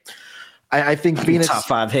NBA. I think Phoenix – top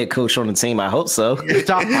 5 head coach on the team. I hope so.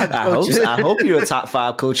 Top 5 coach. I hope you're a top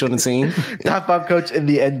 5 coach on the team. Top 5 coach in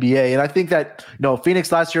the NBA. And I think that,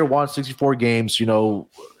 Phoenix last year won 64 games,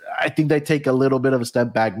 I think they take a little bit of a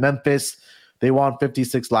step back. Memphis, they won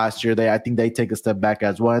 56 last year. I think they take a step back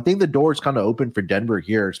as well. I think the door is kind of open for Denver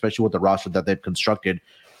here, especially with the roster that they've constructed.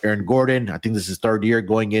 Aaron Gordon, I think this is his 3rd year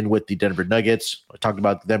going in with the Denver Nuggets. I talked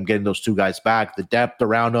about them getting those 2 guys back, the depth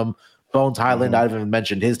around them. Bones Highland, I haven't even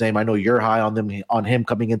mentioned his name. I know you're high on him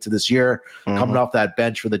coming into this year, coming off that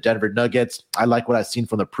bench for the Denver Nuggets. I like what I've seen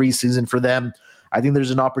from the preseason for them. I think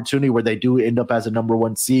there's an opportunity where they do end up as a number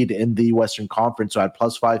 1 seed in the Western Conference. So at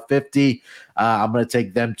plus 550, I'm going to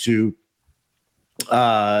take them to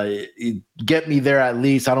get me there at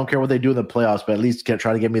least. I don't care what they do in the playoffs, but at least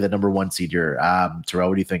try to get me the number 1 seed here. Terrell,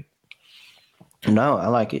 what do you think? No, I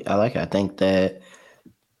like it. I think that,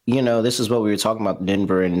 this is what we were talking about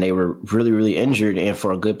Denver, and they were really, really injured. And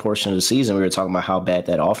for a good portion of the season, we were talking about how bad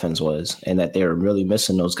that offense was and that they were really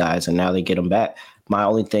missing those guys. And now they get them back. My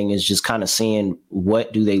only thing is just kind of seeing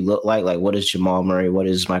what do they look like? Like, what is Jamal Murray? What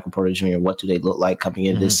is Michael Porter Jr.? What do they look like coming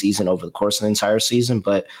in this season over the course of the entire season?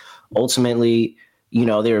 But ultimately,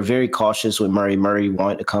 they were very cautious with Murray. Murray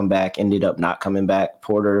wanted to come back, ended up not coming back.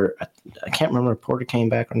 Porter, I can't remember if Porter came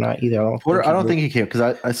back or not either. I don't think he came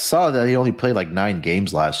because I saw that he only played like 9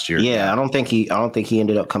 games last year. Yeah, I don't think he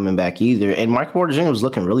ended up coming back either. And Michael Porter Jr. was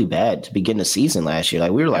looking really bad to begin the season last year.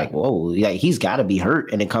 Like we were like, whoa, yeah, he's got to be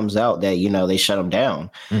hurt. And it comes out that they shut him down.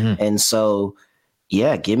 Mm-hmm. And so.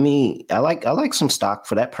 Yeah, I like some stock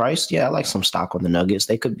for that price. Yeah, I like some stock on the Nuggets.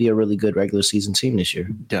 They could be a really good regular season team this year.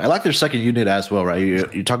 Yeah, I like their second unit as well, right?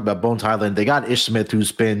 You talk about Bones Highland. They got Ish Smith,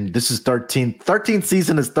 this is 13th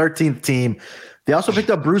season, his 13th team. They also picked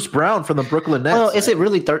up Bruce Brown from the Brooklyn Nets. Well, is it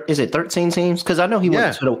really is it 13 teams? Because I know he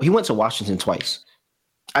went to Washington twice.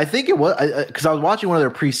 I think it was because I was watching one of their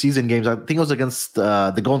preseason games. I think it was against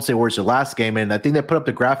the Golden State Warriors, the last game, and I think they put up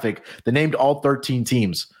the graphic. They named all 13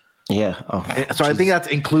 teams. Yeah. Oh, so I think that's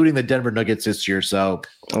including the Denver Nuggets this year. So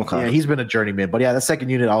yeah, he's been a journeyman. But yeah, the second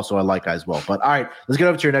unit also I like as well. But all right, let's get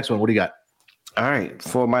over to your next one. What do you got? All right.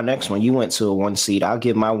 For my next one, you went to a 1 seed. I'll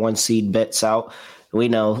give my 1 seed bets out. We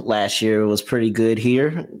know last year was pretty good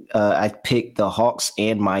here. I picked the Hawks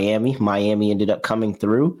and Miami. Miami ended up coming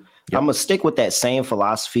through. Yep. I'm going to stick with that same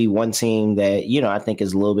philosophy. One team that, I think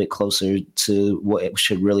is a little bit closer to what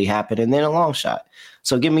should really happen. And then a long shot.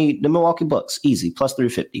 So give me the Milwaukee Bucks. Easy. Plus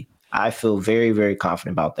 350. I feel very, very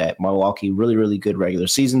confident about that. Milwaukee, really, really good regular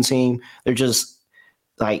season team. They're just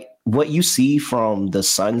like what you see from the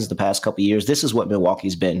Suns the past couple of years. This is what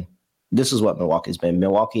Milwaukee's been.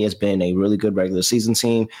 Milwaukee has been a really good regular season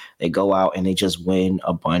team. They go out and they just win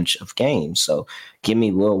a bunch of games. So give me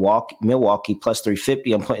Milwaukee plus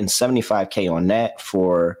 350. I'm putting $75K on that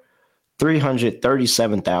for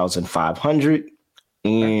 $337,500.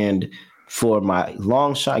 And for my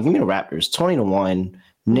long shot, give me the Raptors 20-1.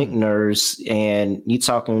 Nick Nurse, and you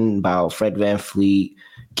talking about Fred VanVleet,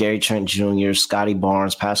 Gary Trent Jr., Scotty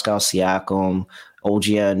Barnes, Pascal Siakam, OG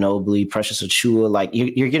Anunoby, Precious Achiuwa. Like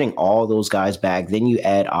you're getting all those guys back. Then you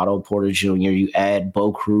add Otto Porter Jr., you add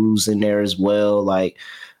Bo Cruz in there as well. Like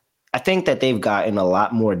I think that they've gotten a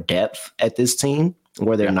lot more depth at this team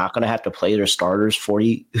where they're not going to have to play their starters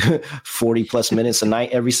 40 plus minutes a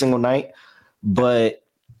night every single night. But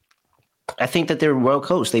I think that they're well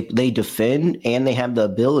coached. They defend and they have the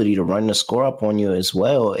ability to run the score up on you as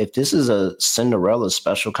well. If this is a Cinderella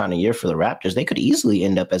special kind of year for the Raptors, they could easily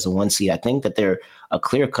end up as a 1 seed. I think that they're a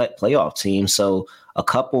clear-cut playoff team. So a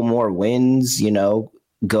couple more wins,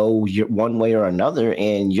 go one way or another,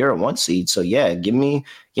 and you're a 1 seed. So yeah, give me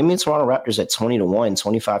Toronto Raptors at 20-1,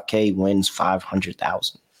 25K wins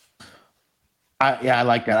 500,000. I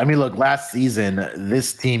like that. I mean, look, last season,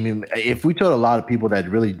 this team, if we told a lot of people that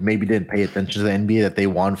really maybe didn't pay attention to the NBA that they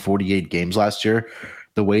won 48 games last year,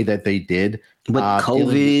 the way that they did. With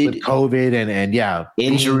COVID and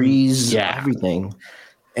injuries, everything.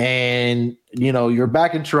 And, you're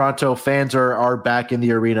back in Toronto. Fans are back in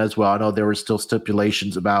the arena as well. I know there were still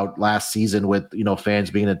stipulations about last season with,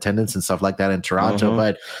 fans being in attendance and stuff like that in Toronto,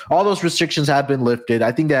 but all those restrictions have been lifted.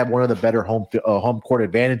 I think they have one of the better home court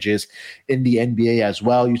advantages in the NBA as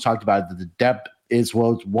well. You talked about the depth is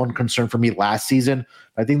one concern for me last season.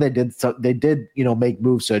 I think they did make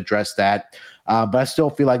moves to address that. But I still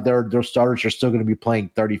feel like their starters are still going to be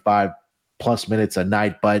playing 35 plus minutes a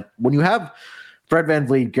night. But when you have Fred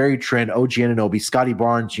VanVleet, Gary Trent, OG Anunoby, Scotty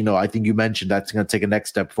Barnes, I think you mentioned that's going to take a next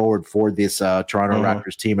step forward for this Toronto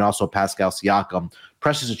Raptors team, and also Pascal Siakam.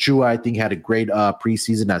 Precious Achiuwa, I think, had a great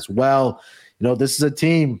preseason as well. This is a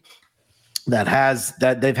team that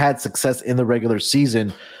they've had success in the regular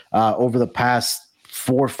season over the past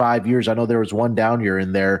 4 or 5 years. I know there was one down year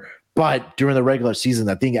in there, but during the regular season,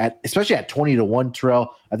 I think especially at 20-1,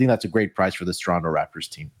 Terrell, I think that's a great price for this Toronto Raptors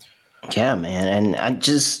team. Yeah, man.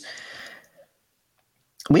 And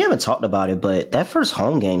we haven't talked about it, but that first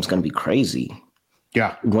home game is going to be crazy.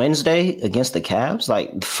 Yeah. Wednesday against the Cavs,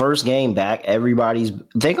 like the first game back,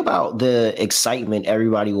 think about the excitement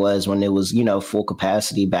everybody was when it was, full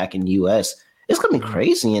capacity back in the US. It's going to be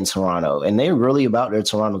crazy in Toronto, and they're really about their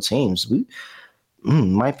Toronto teams. We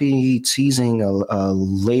might be teasing a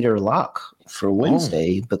later lock for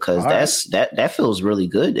Wednesday because that feels really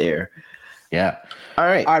good there. Yeah. All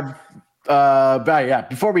right.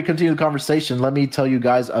 Before we continue the conversation, let me tell you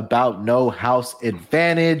guys about No House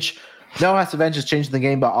Advantage. No House Advantage is changing the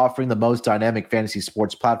game by offering the most dynamic fantasy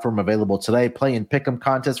sports platform available today. Play in pick'em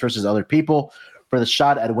contests versus other people for the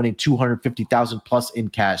shot at winning $250,000 plus in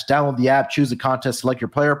cash. Download the app, choose a contest, select your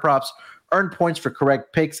player props, earn points for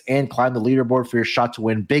correct picks, and climb the leaderboard for your shot to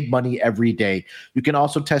win big money every day. You can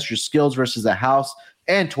also test your skills versus a house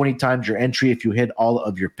and 20 times your entry if you hit all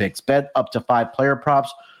of your picks. Bet up to 5 player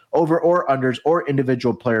props over or unders, or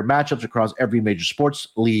individual player matchups across every major sports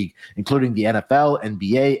league, including the NFL,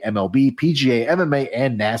 NBA, MLB, PGA, MMA,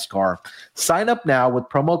 and NASCAR. Sign up now with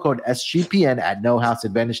promo code SGPN at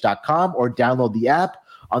nohouseadvantage.com or download the app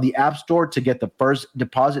on the App Store to get the first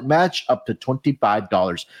deposit match up to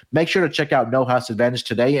 $25. Make sure to check out No House Advantage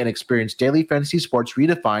today and experience daily fantasy sports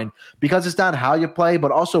redefined, because it's not how you play, but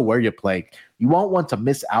also where you play. You won't want to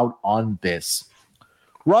miss out on this.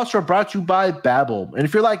 We're also brought to you by Babbel. And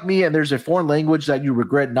if you're like me and there's a foreign language that you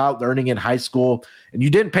regret not learning in high school and you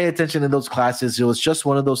didn't pay attention in those classes, it was just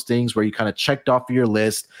one of those things where you kind of checked off your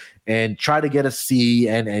list and try to get a C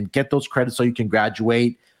and get those credits so you can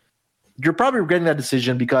graduate, you're probably regretting that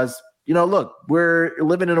decision because, look, we're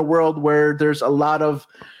living in a world where there's a lot of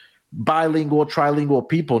bilingual, trilingual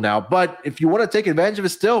people now. But if you want to take advantage of it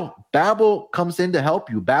still, Babbel comes in to help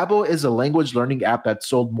you. Babbel is a language learning app that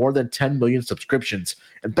sold more than 10 million subscriptions.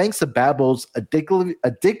 And thanks to Babbel's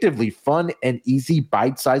addictively fun and easy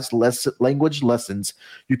bite-sized language lessons,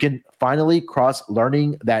 you can finally cross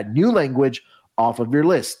learning that new language off of your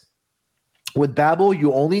list. With Babbel,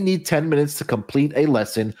 you only need 10 minutes to complete a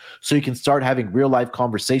lesson, so you can start having real-life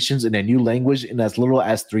conversations in a new language in as little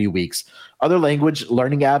as 3 weeks. Other language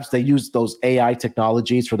learning apps, they use those AI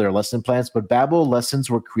technologies for their lesson plans, but Babbel lessons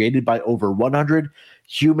were created by over 100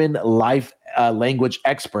 human language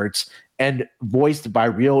experts and voiced by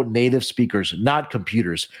real native speakers, not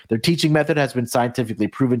computers. Their teaching method has been scientifically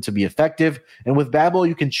proven to be effective. And with Babbel,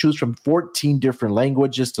 you can choose from 14 different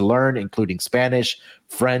languages to learn, including Spanish,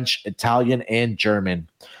 French, Italian, and German.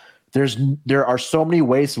 There are so many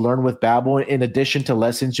ways to learn with Babbel. In addition to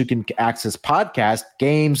lessons, you can access podcasts,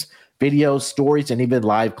 games, videos, stories, and even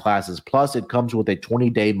live classes. Plus, it comes with a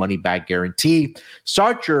 20-day money-back guarantee.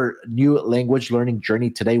 Start your new language learning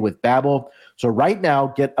journey today with Babbel. So right now,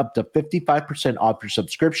 get up to 55% off your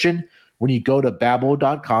subscription when you go to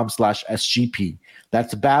babbel.com/SGP.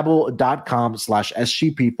 That's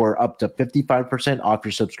babbel.com/SGP for up to 55% off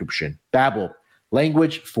your subscription. Babbel,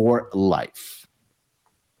 language for life.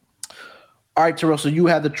 All right, Terrell, so you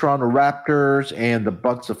had the Toronto Raptors and the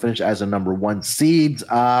Bucks to finish as the number 1 seeds.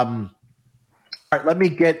 All right, let me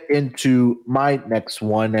get into my next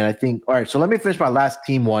one. And I think, all right, so let me finish my last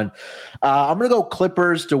team one. I'm going to go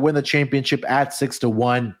Clippers to win the championship at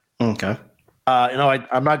 6-1. Okay.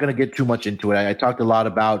 I'm not going to get too much into it. I talked a lot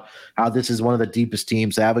about how this is one of the deepest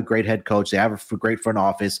teams. They have a great head coach. They have a great front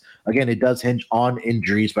office. Again, it does hinge on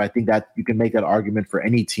injuries, but I think that you can make that argument for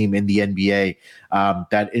any team in the NBA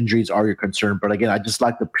that injuries are your concern. But again, I just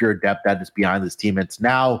like the pure depth that is behind this team. It's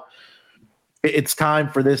time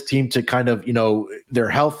for this team to kind of, they're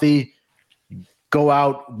healthy, go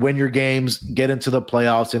out, win your games, get into the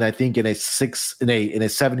playoffs. And I think in a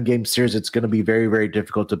 7-game series, it's going to be very, very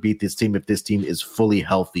difficult to beat this team if this team is fully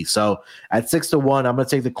healthy. So at 6-1, I'm going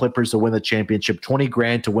to take the Clippers to win the championship,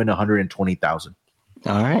 $20,000 to win $120,000.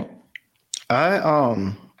 All right.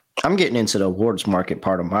 I'm getting into the awards market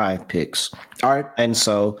part of my picks. All right. And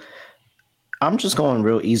so I'm just going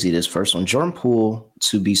real easy this first one. Jordan Poole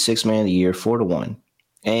to be 6th man of the year, 4-1.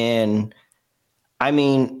 And I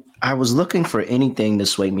mean, I was looking for anything to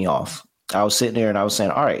sway me off. I was sitting there and I was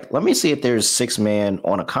saying, all right, let me see if there's 6 man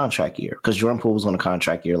on a contract year, because Jordan Poole was on a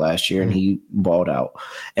contract year last year and he balled out.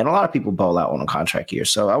 And a lot of people ball out on a contract year.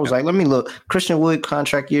 So I was like, let me look. Christian Wood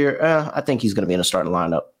contract year. I think he's going to be in the starting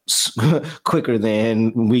lineup quicker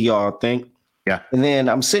than we all think. Yeah. And then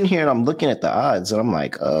I'm sitting here and I'm looking at the odds and I'm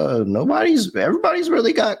like, everybody's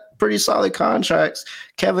really got pretty solid contracts.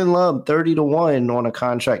 Kevin Love, 30-1 on a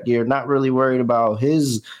contract year, not really worried about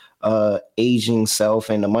his aging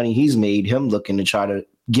self and the money he's made, him looking to try to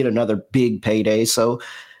get another big payday. So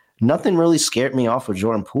nothing really scared me off of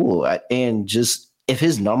Jordan Poole. And just if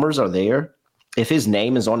his numbers are there, if his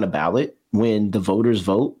name is on the ballot when the voters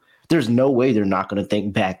vote, there's no way they're not going to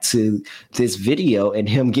think back to this video and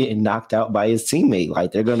him getting knocked out by his teammate.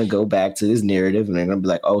 Like, they're going to go back to this narrative and they're going to be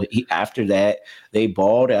like, oh, after that, they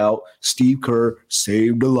balled out. Steve Kerr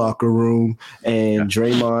saved the locker room. And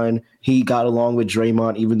Draymond, he got along with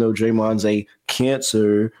Draymond, even though Draymond's a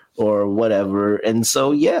cancer or whatever. And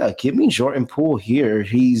so, yeah, give me Jordan Poole here.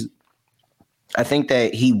 I think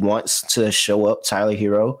that he wants to show up Tyler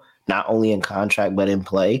Hero, not only in contract, but in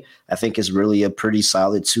play. I think it's really a pretty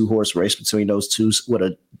solid 2-horse race between those two, with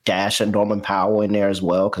a dash of Norman Powell in there as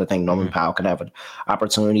well, because I think Norman Powell can have an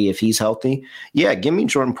opportunity if he's healthy. Yeah, give me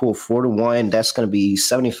Jordan Poole 4-1. That's going to be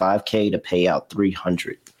 $75K to pay out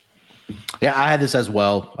 $300. Yeah, I had this as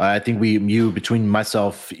well. I think between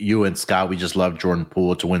myself, you and Scott, we just love Jordan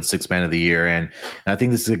Poole to win 6th man of the year. And I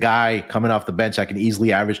think this is a guy coming off the bench that can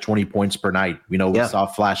easily average 20 points per night. We saw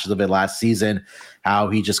flashes of it last season, how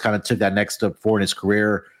he just kind of took that next step forward in his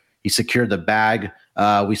career. He secured the bag.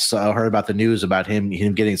 We heard about the news about him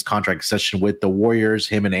getting his contract extension with the Warriors,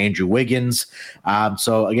 him and Andrew Wiggins.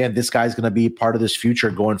 So again, this guy's going to be part of this future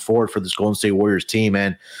going forward for this Golden State Warriors team.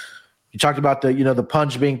 And you talked about the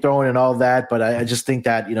punch being thrown and all that, but I just think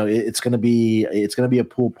that it's going to be a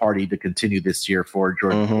pool party to continue this year for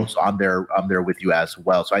Jordan Poole. So I'm there with you as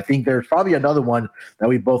well. So I think there's probably another one that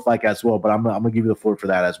we both like as well, but I'm gonna give you the floor for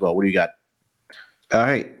that as well. What do you got? All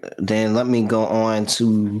right, then let me go on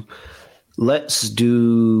to let's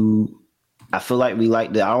do. I feel like we like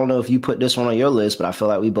I don't know if you put this one on your list, but I feel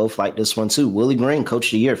like we both like this one too. Willie Green, Coach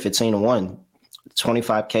of the Year, 15-1.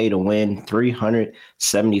 $25K to win,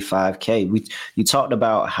 $375K. You talked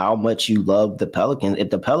about how much you love the Pelicans. If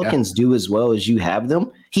the Pelicans do as well as you have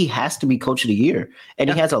them, he has to be Coach of the Year. And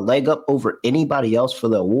he has a leg up over anybody else for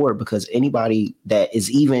the award because anybody that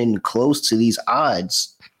is even close to these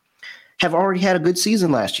odds have already had a good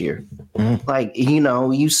season last year. Like,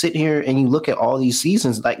 you sit here and you look at all these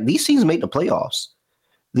seasons, like these teams made the playoffs.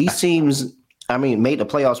 These teams, made the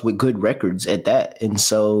playoffs with good records at that. And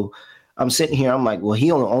so I'm sitting here, I'm like, well,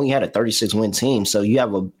 he only had a 36-win team. So you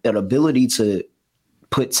have an ability to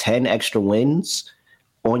put 10 extra wins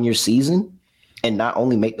on your season and not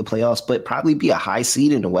only make the playoffs, but probably be a high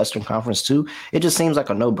seed in the Western Conference too. It just seems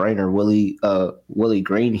like a no-brainer. Willie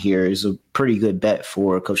Green here is a pretty good bet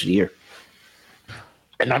for Coach of the Year.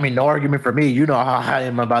 And no argument for me. You know how I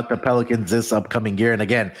am about the Pelicans this upcoming year. And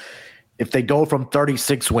again, if they go from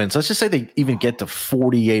 36 wins, let's just say they even get to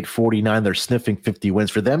 48, 49, they're sniffing 50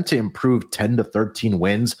 wins. For them to improve 10 to 13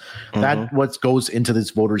 wins, that what goes into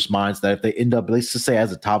this voters' minds that if they end up, let's just say,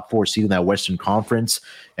 as a top 4 seed in that Western Conference,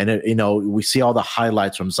 and we see all the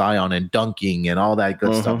highlights from Zion and dunking and all that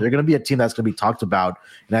good stuff, they're going to be a team that's going to be talked about.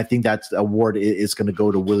 And I think that award is going to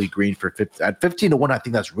go to Willie Green for at 15-1. I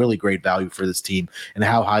think that's really great value for this team and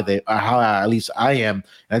how at least I am.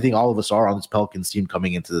 And I think all of us are on this Pelicans team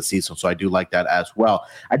coming into the season. So I do like that as well.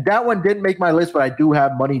 That one didn't make my list, but I do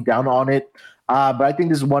have money down on it. But I think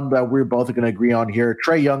this is one that we're both going to agree on here.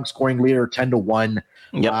 Trae Young, scoring leader, 10-1.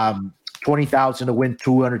 Yep. 20,000 to win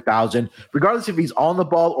 200,000. Regardless if he's on the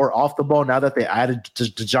ball or off the ball, now that they added to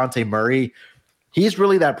DeJounte Murray, he's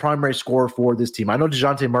really that primary scorer for this team. I know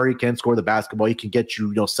DeJounte Murray can score the basketball. He can get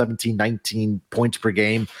you, 17, 19 points per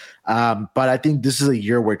game. But I think this is a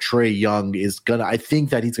year where Trae Young I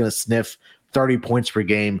think that he's going to sniff 30 points per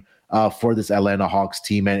game for this Atlanta Hawks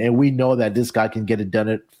team. And we know that this guy can get it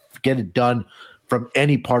done from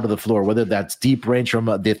any part of the floor, whether that's deep range from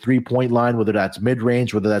the 3-point line, whether that's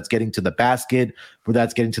mid-range, whether that's getting to the basket, whether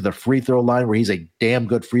that's getting to the free throw line where he's a damn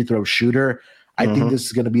good free throw shooter. I think this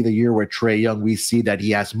is going to be the year where Trae Young, we see that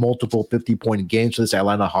he has multiple 50-point games for this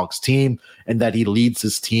Atlanta Hawks team and that he leads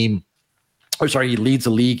his team. He leads the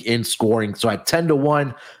league in scoring. So at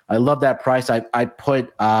 10-1, I love that price. I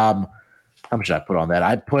put how much did I put on that?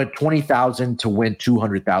 I put 20,000 to win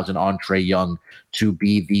 200,000 on Trae Young to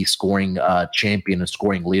be the scoring champion and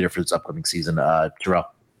scoring leader for this upcoming season.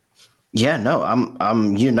 Terrell. Yeah, no,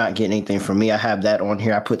 I'm. You're not getting anything from me. I have that on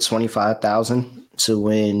here. I put 25,000 to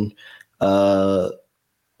win.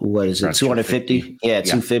 What is it? 250? Yeah,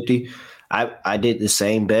 250. I did the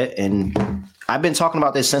same bet, and I've been talking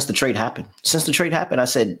about this since the trade happened. I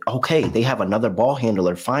said, okay, they have another ball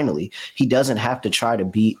handler finally. He doesn't have to try to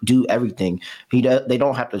do everything. They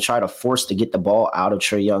don't have to try to force to get the ball out of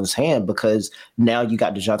Trae Young's hand because now you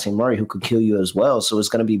got DeJounte Murray who could kill you as well. So it's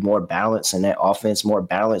going to be more balance in that offense, more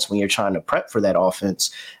balance when you're trying to prep for that offense.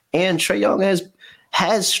 And Trae Young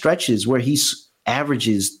has stretches where he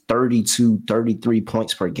averages 32, 33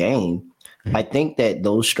 points per game. I think that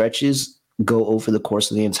those stretches go over the course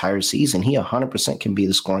of the entire season. He 100% can be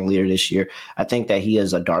the scoring leader this year. I think that he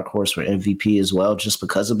is a dark horse for MVP as well, just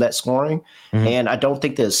because of that scoring. And I don't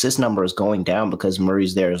think the assist number is going down because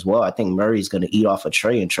Murray's there as well. I think Murray's going to eat off of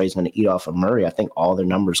Trae and Trae's going to eat off of Murray. I think all their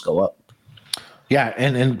numbers go up. Yeah,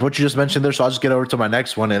 and what you just mentioned there, so I'll just get over to my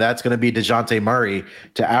next one, and that's going to be DeJounte Murray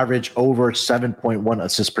to average over 7.1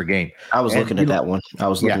 assists per game. I was looking at that one. I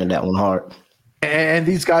was looking at that one hard. And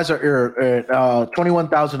these guys are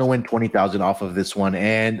 21,000 to win 20,000 off of this one.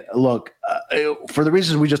 And look, for the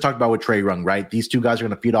reasons we just talked about with Trae Young, right? These two guys are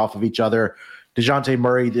going to feed off of each other. DeJounte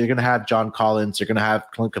Murray, they're going to have John Collins. They're going to have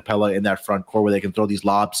Clint Capella in that front court where they can throw these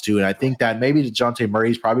lobs to. And I think that maybe DeJounte Murray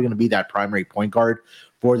is probably going to be that primary point guard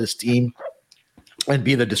for this team and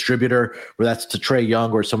be the distributor, where that's to Trae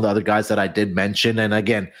Young or some of the other guys that I did mention. And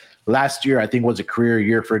again, last year, I think, was a career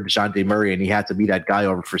year for DeJounte Murray, and he had to be that guy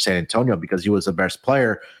over for San Antonio because he was the best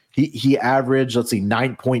player. He averaged,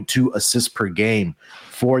 9.2 assists per game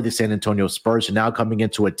for the San Antonio Spurs. And now coming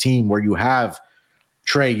into a team where you have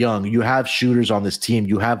Trae Young, you have shooters on this team,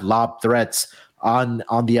 you have lob threats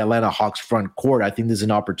on the Atlanta Hawks front court. I think there's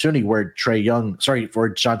an opportunity where for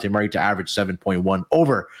DeJounte Murray to average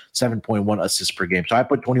 7.1 assists per game. So I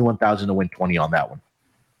put 21,000 to win 20 on that one.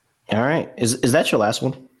 All right. Is that your last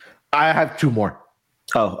one? I have two more.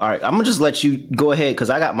 Oh, all right. I'm gonna just let you go ahead because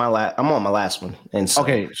I got I'm on my last one. And so,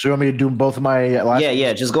 okay, so you want me to do both of my last?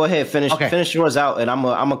 Yeah. Just go ahead, finish yours out, and I'm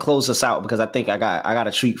gonna close this out because I think I got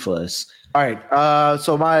a treat for us. All right.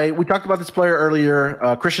 So we talked about this player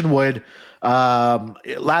earlier, Christian Wood.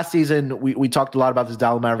 Last season, we talked a lot about this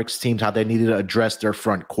Dallas Mavericks teams, how they needed to address their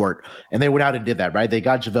front court, and they went out and did that. Right? They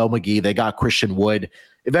got JaVale McGee, they got Christian Wood.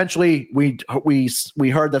 Eventually, we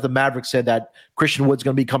heard that the Mavericks said that Christian Wood's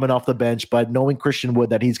going to be coming off the bench, but knowing Christian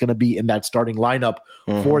Wood, that he's going to be in that starting lineup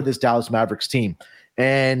for this Dallas Mavericks team.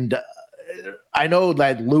 And I know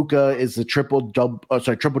that Luka is a triple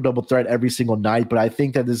double threat every single night, but I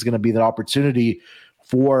think that this is going to be the opportunity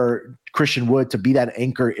for Christian Wood to be that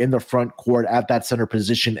anchor in the front court at that center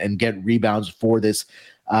position and get rebounds for this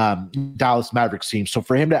Dallas Mavericks team. So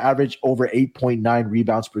for him to average over 8.9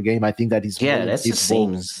 rebounds per game, I think that he's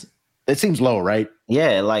it seems low, right?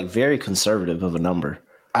 Yeah, like very conservative of a number.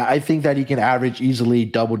 I think that he can average easily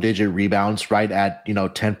double-digit rebounds, right at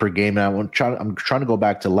 10 per game. And I'm trying to go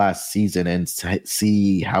back to last season and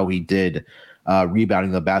see how he did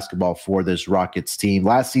rebounding the basketball for this Rockets team.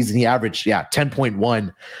 Last season he averaged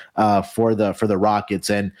 10.1 for the Rockets.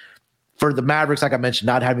 And for the Mavericks, like I mentioned,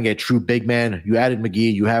 not having a true big man, you added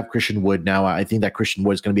McGee, you have Christian Wood now. I think that Christian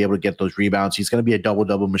Wood is going to be able to get those rebounds. He's going to be a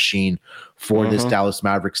double-double machine for this Dallas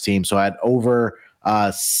Mavericks team. So at over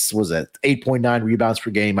 8.9 rebounds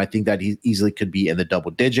per game, I think that he easily could be in the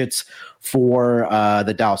double digits for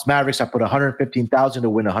the Dallas Mavericks. I put 115,000 to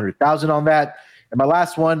win 100,000 on that. And my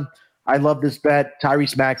last one, I love this bet.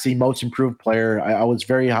 Tyrese Maxey, most improved player. I was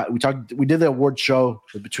very high. We did the award show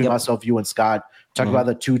between myself, you, and Scott. Talk about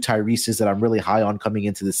the two Tyreses that I'm really high on coming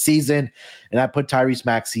into the season. And I put Tyrese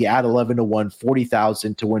Maxey at 11 to 1,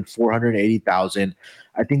 40,000 to win 480,000.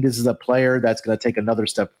 I think this is a player that's going to take another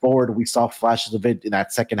step forward. We saw flashes of it in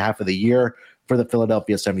that second half of the year for the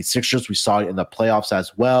Philadelphia 76ers. We saw it in the playoffs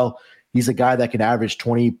as well. He's a guy that can average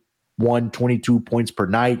 21, 22 points per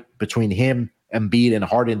night between him, Embiid, and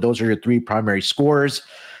Harden. Those are your three primary scorers.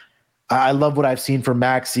 I love what I've seen from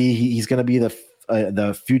Maxey. He's going to be the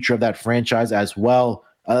future of that franchise as well.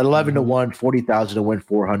 11 to 1, 40,000 to win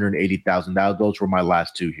 480,000. Those were my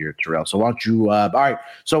last two here, Terrell. So why don't you? All right.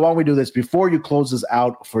 So why don't we do this before you close this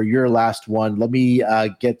out for your last one? Let me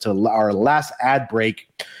get to our last ad break,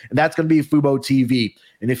 and that's going to be Fubo TV.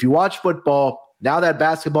 And if you watch football now that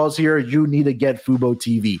basketball is here, you need to get Fubo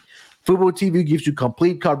TV. Fubo TV gives you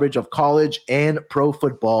complete coverage of college and pro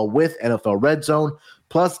football with NFL Red Zone,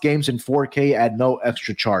 plus games in 4K at no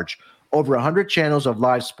extra charge. Over 100 channels of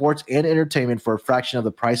live sports and entertainment for a fraction of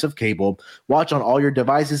the price of cable. Watch on all your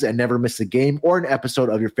devices and never miss a game or an episode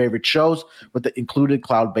of your favorite shows with the included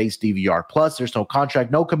cloud-based DVR. Plus, there's no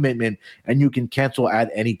contract, no commitment, and you can cancel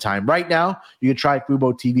at any time. Right now, you can try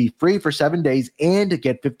Fubo TV free for 7 days and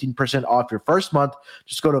get 15% off your first month.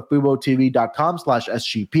 Just go to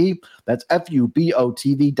FuboTV.com/SGP. That's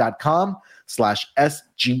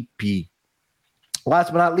FUBOTV.com/SGP.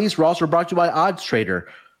 Last but not least, we're also brought to you by OddsTrader.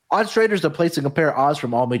 OddsTrader is the place to compare odds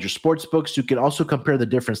from all major sports books. You can also compare the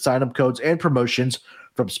different sign-up codes and promotions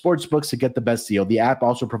from sports books to get the best deal. The app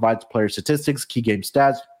also provides player statistics, key game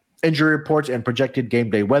stats, injury reports, and projected game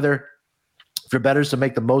day weather for bettors to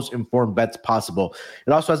make the most informed bets possible.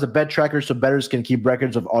 It also has a bet tracker so bettors can keep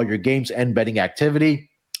records of all your games and betting activity.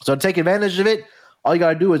 So to take advantage of it, all you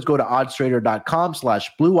got to do is go to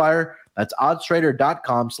oddstrader.com/Blue Wire. That's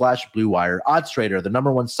oddstrader.com/Blue Wire. OddsTrader, the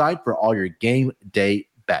number one site for all your game day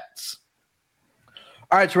bets.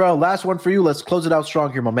 All right, Terrell, last one for you. Let's close it out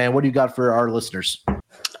strong here, my man. What do you got for our listeners?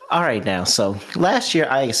 All right, now. So last year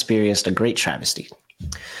I experienced a great travesty.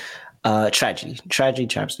 Tragedy.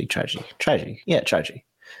 Yeah, tragedy.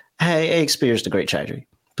 I experienced a great tragedy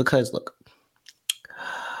because, look,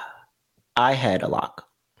 I had a lock.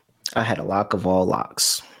 I had a lock of all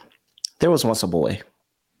locks. There was once a boy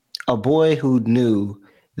who knew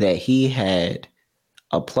that he had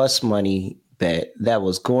a plus money bet that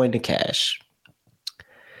was going to cash.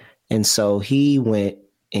 And so he went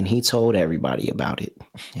and he told everybody about it.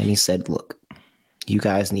 And he said, look, you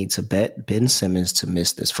guys need to bet Ben Simmons to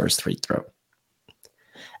miss this first free throw.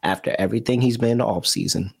 After everything he's been in the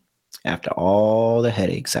offseason, after all the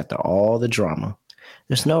headaches, after all the drama,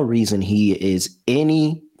 there's no reason he is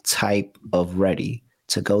any type of ready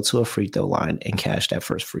to go to a free throw line and cash that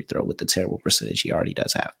first free throw with the terrible percentage he already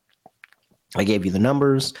does have. I gave you the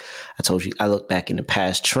numbers. I told you I looked back in the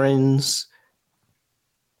past trends,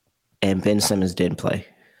 and Ben Simmons didn't play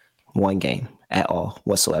one game at all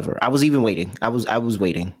whatsoever. I was even waiting. I was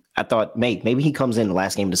waiting. I thought, maybe he comes in the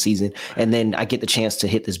last game of the season and then I get the chance to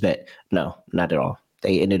hit this bet. No, not at all.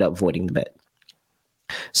 They ended up voiding the bet.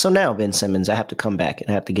 So now, Ben Simmons, I have to come back and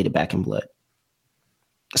I have to get it back in blood.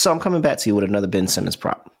 So I'm coming back to you with another Ben Simmons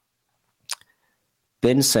prop.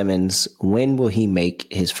 Ben Simmons, when will he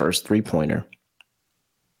make his first three-pointer?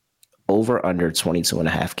 Over under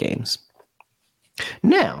 22.5 games.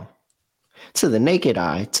 Now, to the naked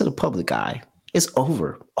eye, to the public eye, it's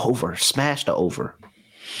over, smash the over.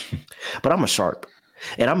 But I'm a sharp,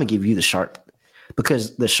 and I'm going to give you the sharp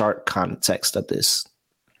because the sharp context of this.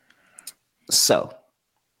 So,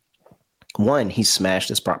 one, he smashed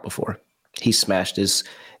this prop before. He smashed this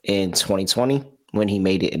in 2020 when he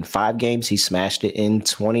made it in 5 games. He smashed it in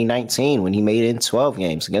 2019 when he made it in 12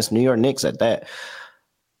 games against New York Knicks at that.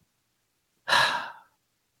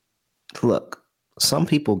 Look, some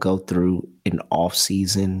people go through an off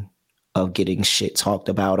season of getting shit talked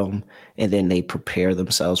about them, and then they prepare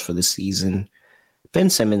themselves for the season. Ben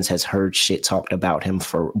Simmons has heard shit talked about him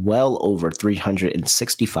for well over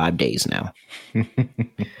 365 days now.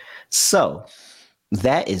 So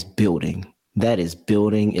that is building. That is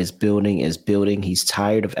building. He's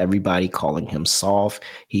tired of everybody calling him soft.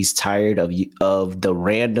 He's tired of the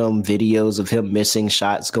random videos of him missing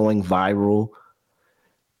shots going viral.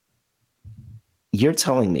 You're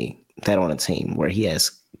telling me that on a team where he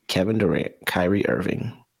has Kevin Durant, Kyrie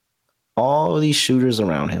Irving, all these shooters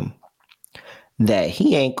around him, that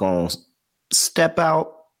he ain't going to step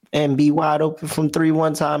out and be wide open from 3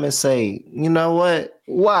 one time and say, you know what?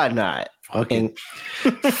 Why not? Fuck it.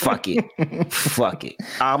 Fuck it.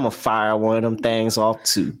 I'm going to fire one of them things off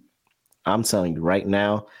too. I'm telling you right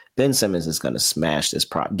now, Ben Simmons is going to smash this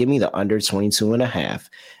prop. Give me the under 22.5.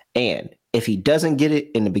 And if he doesn't get it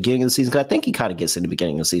in the beginning of the season, because I think he kind of gets it in the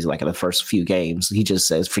beginning of the season, like in the first few games, he just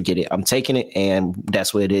says, forget it. I'm taking it. And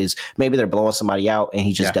that's what it is. Maybe they're blowing somebody out and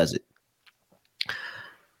he just does it.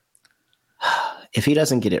 If he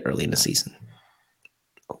doesn't get it early in the season,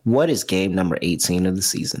 what is game number 18 of the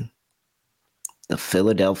season? The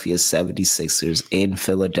Philadelphia 76ers in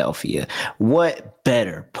Philadelphia. What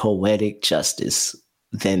better poetic justice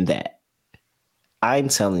than that? I'm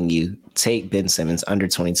telling you, take Ben Simmons under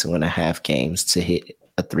 22.5 games to hit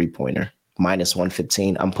a three-pointer. Minus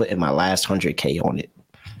 115. I'm putting my last 100K on it.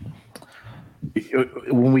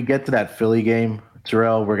 When we get to that Philly game,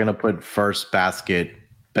 Terrell, we're going to put first basket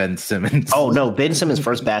Ben Simmons. Oh, no. Ben Simmons'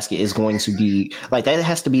 first basket is going to be like that.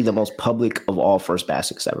 Has to be the most public of all first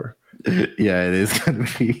baskets ever. Yeah, it is going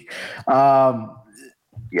to be.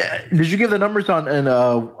 Yeah. Did you give the numbers on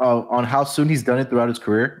how soon he's done it throughout his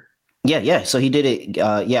career? Yeah. So he did it.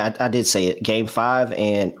 I did say it. Game 5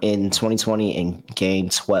 and in 2020 and game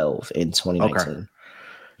 12 in 2019. Okay.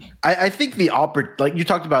 I think like you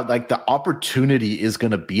talked about, like the opportunity is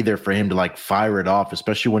going to be there for him to like fire it off,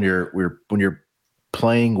 especially when you're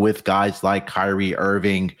playing with guys like Kyrie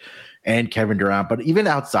Irving and Kevin Durant. But even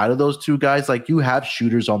outside of those two guys, like you have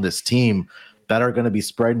shooters on this team that are going to be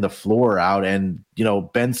spreading the floor out. And, you know,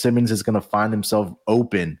 Ben Simmons is going to find himself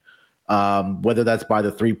open, whether that's by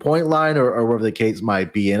the 3-point line or wherever the case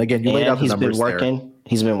might be. And again, you laid out the numbers there.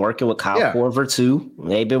 He's been working with Kyle Korver too.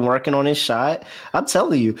 They've been working on his shot. I'm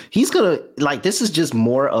telling you, he's going to like, this is just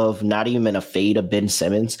more of not even a fade of Ben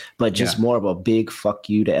Simmons, but just more of a big fuck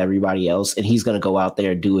you to everybody else. And he's going to go out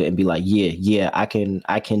there and do it and be like, I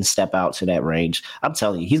can step out to that range. I'm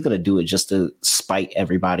telling you, he's going to do it just to spite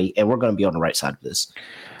everybody. And we're going to be on the right side of this.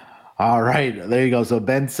 All right, there you go. So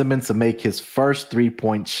Ben Simmons to make his first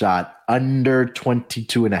 3-point shot under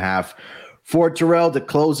 22.5 for Terrell to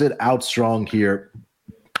close it out strong here.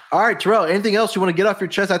 All right, Terrell, anything else you want to get off your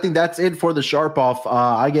chest? I think that's it for the Sharp Off.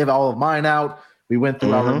 I gave all of mine out. We went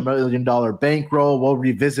through our $1 million bankroll. We'll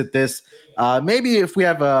revisit this. Maybe if we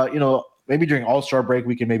have maybe during All-Star break,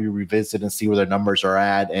 we can maybe revisit and see where their numbers are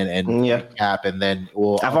at and cap. And then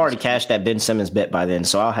I've already cashed that Ben Simmons bet by then,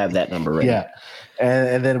 so I'll have that number ready. Yeah.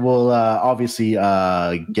 And then we'll obviously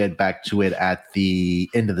get back to it at the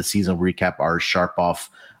end of the season, recap our Sharp Off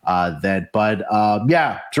then. But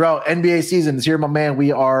Terrell, NBA season is here, my man.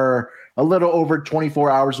 We are a little over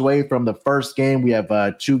 24 hours away from the first game. We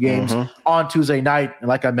have 2 games on Tuesday night. And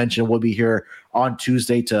like I mentioned, we'll be here on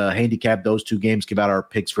Tuesday to handicap those 2 games, give out our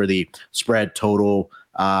picks for the spread total,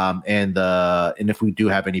 and if we do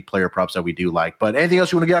have any player props that we do like. But anything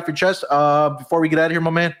else you want to get off your chest before we get out of here,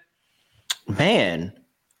 my man? Man,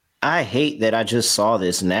 I hate that I just saw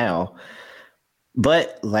this now.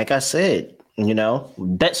 But like I said,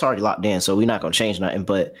 bet's already locked in, so we're not going to change nothing.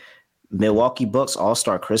 But Milwaukee Bucks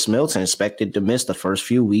All-Star Chris Middleton expected to miss the first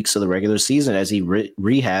few weeks of the regular season as he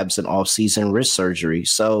rehabs an off-season wrist surgery.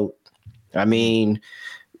 So I mean,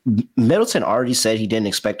 Middleton already said he didn't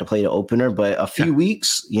expect to play the opener, but a few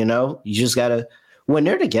weeks, you just got to, when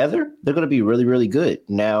they're together, they're going to be really, really good.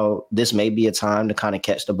 Now, this may be a time to kind of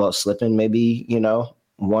catch the Bucks slipping, maybe,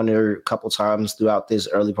 one or a couple times throughout this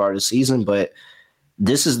early part of the season, but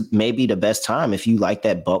this is maybe the best time. If you like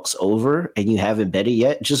that Bucks over and you haven't bet it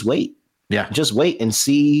yet, just wait. Yeah. Just wait and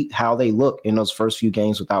see how they look in those first few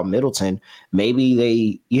games without Middleton. Maybe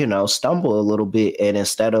they, stumble a little bit, and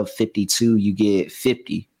instead of 52, you get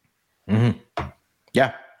 50. Mm-hmm.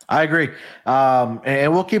 Yeah, I agree.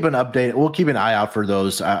 And we'll keep an update. We'll keep an eye out for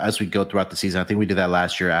those as we go throughout the season. I think we did that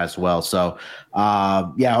last year as well. So,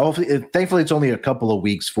 hopefully, thankfully, it's only a couple of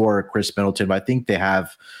weeks for Chris Middleton, but I think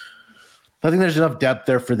there's enough depth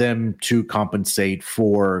there for them to compensate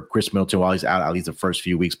for Chris Middleton while he's out at least the first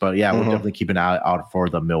few weeks. But yeah, we'll definitely keep an eye out for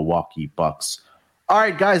the Milwaukee Bucks. All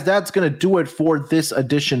right, guys, that's going to do it for this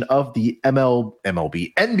edition of the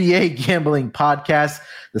MLB NBA Gambling Podcast.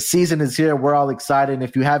 The season is here. We're all excited. And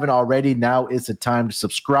if you haven't already, now is the time to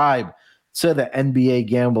subscribe to the NBA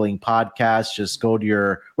Gambling Podcast. Just go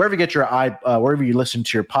to wherever you listen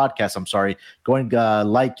to your podcast. Go and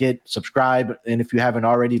like it, subscribe, and if you haven't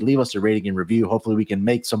already, leave us a rating and review. Hopefully, we can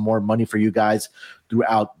make some more money for you guys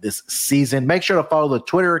throughout this season. Make sure to follow the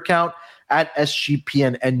Twitter account at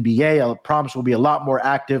SGPN NBA. I promise we'll be a lot more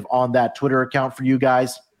active on that Twitter account for you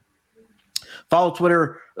guys. Follow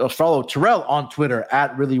Terrell on Twitter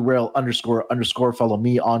at reallyreal__. Follow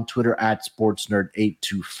me on Twitter at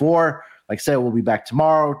SportsNerd824. Like I said, we'll be back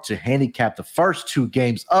tomorrow to handicap the first two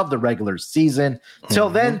games of the regular season. Till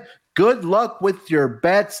then, good luck with your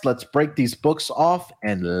bets. Let's break these books off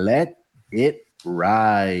and let it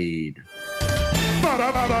ride.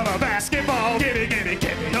 Basketball, give me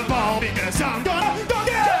the ball because I'm gonna go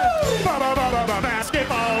get it.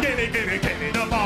 Basketball, give me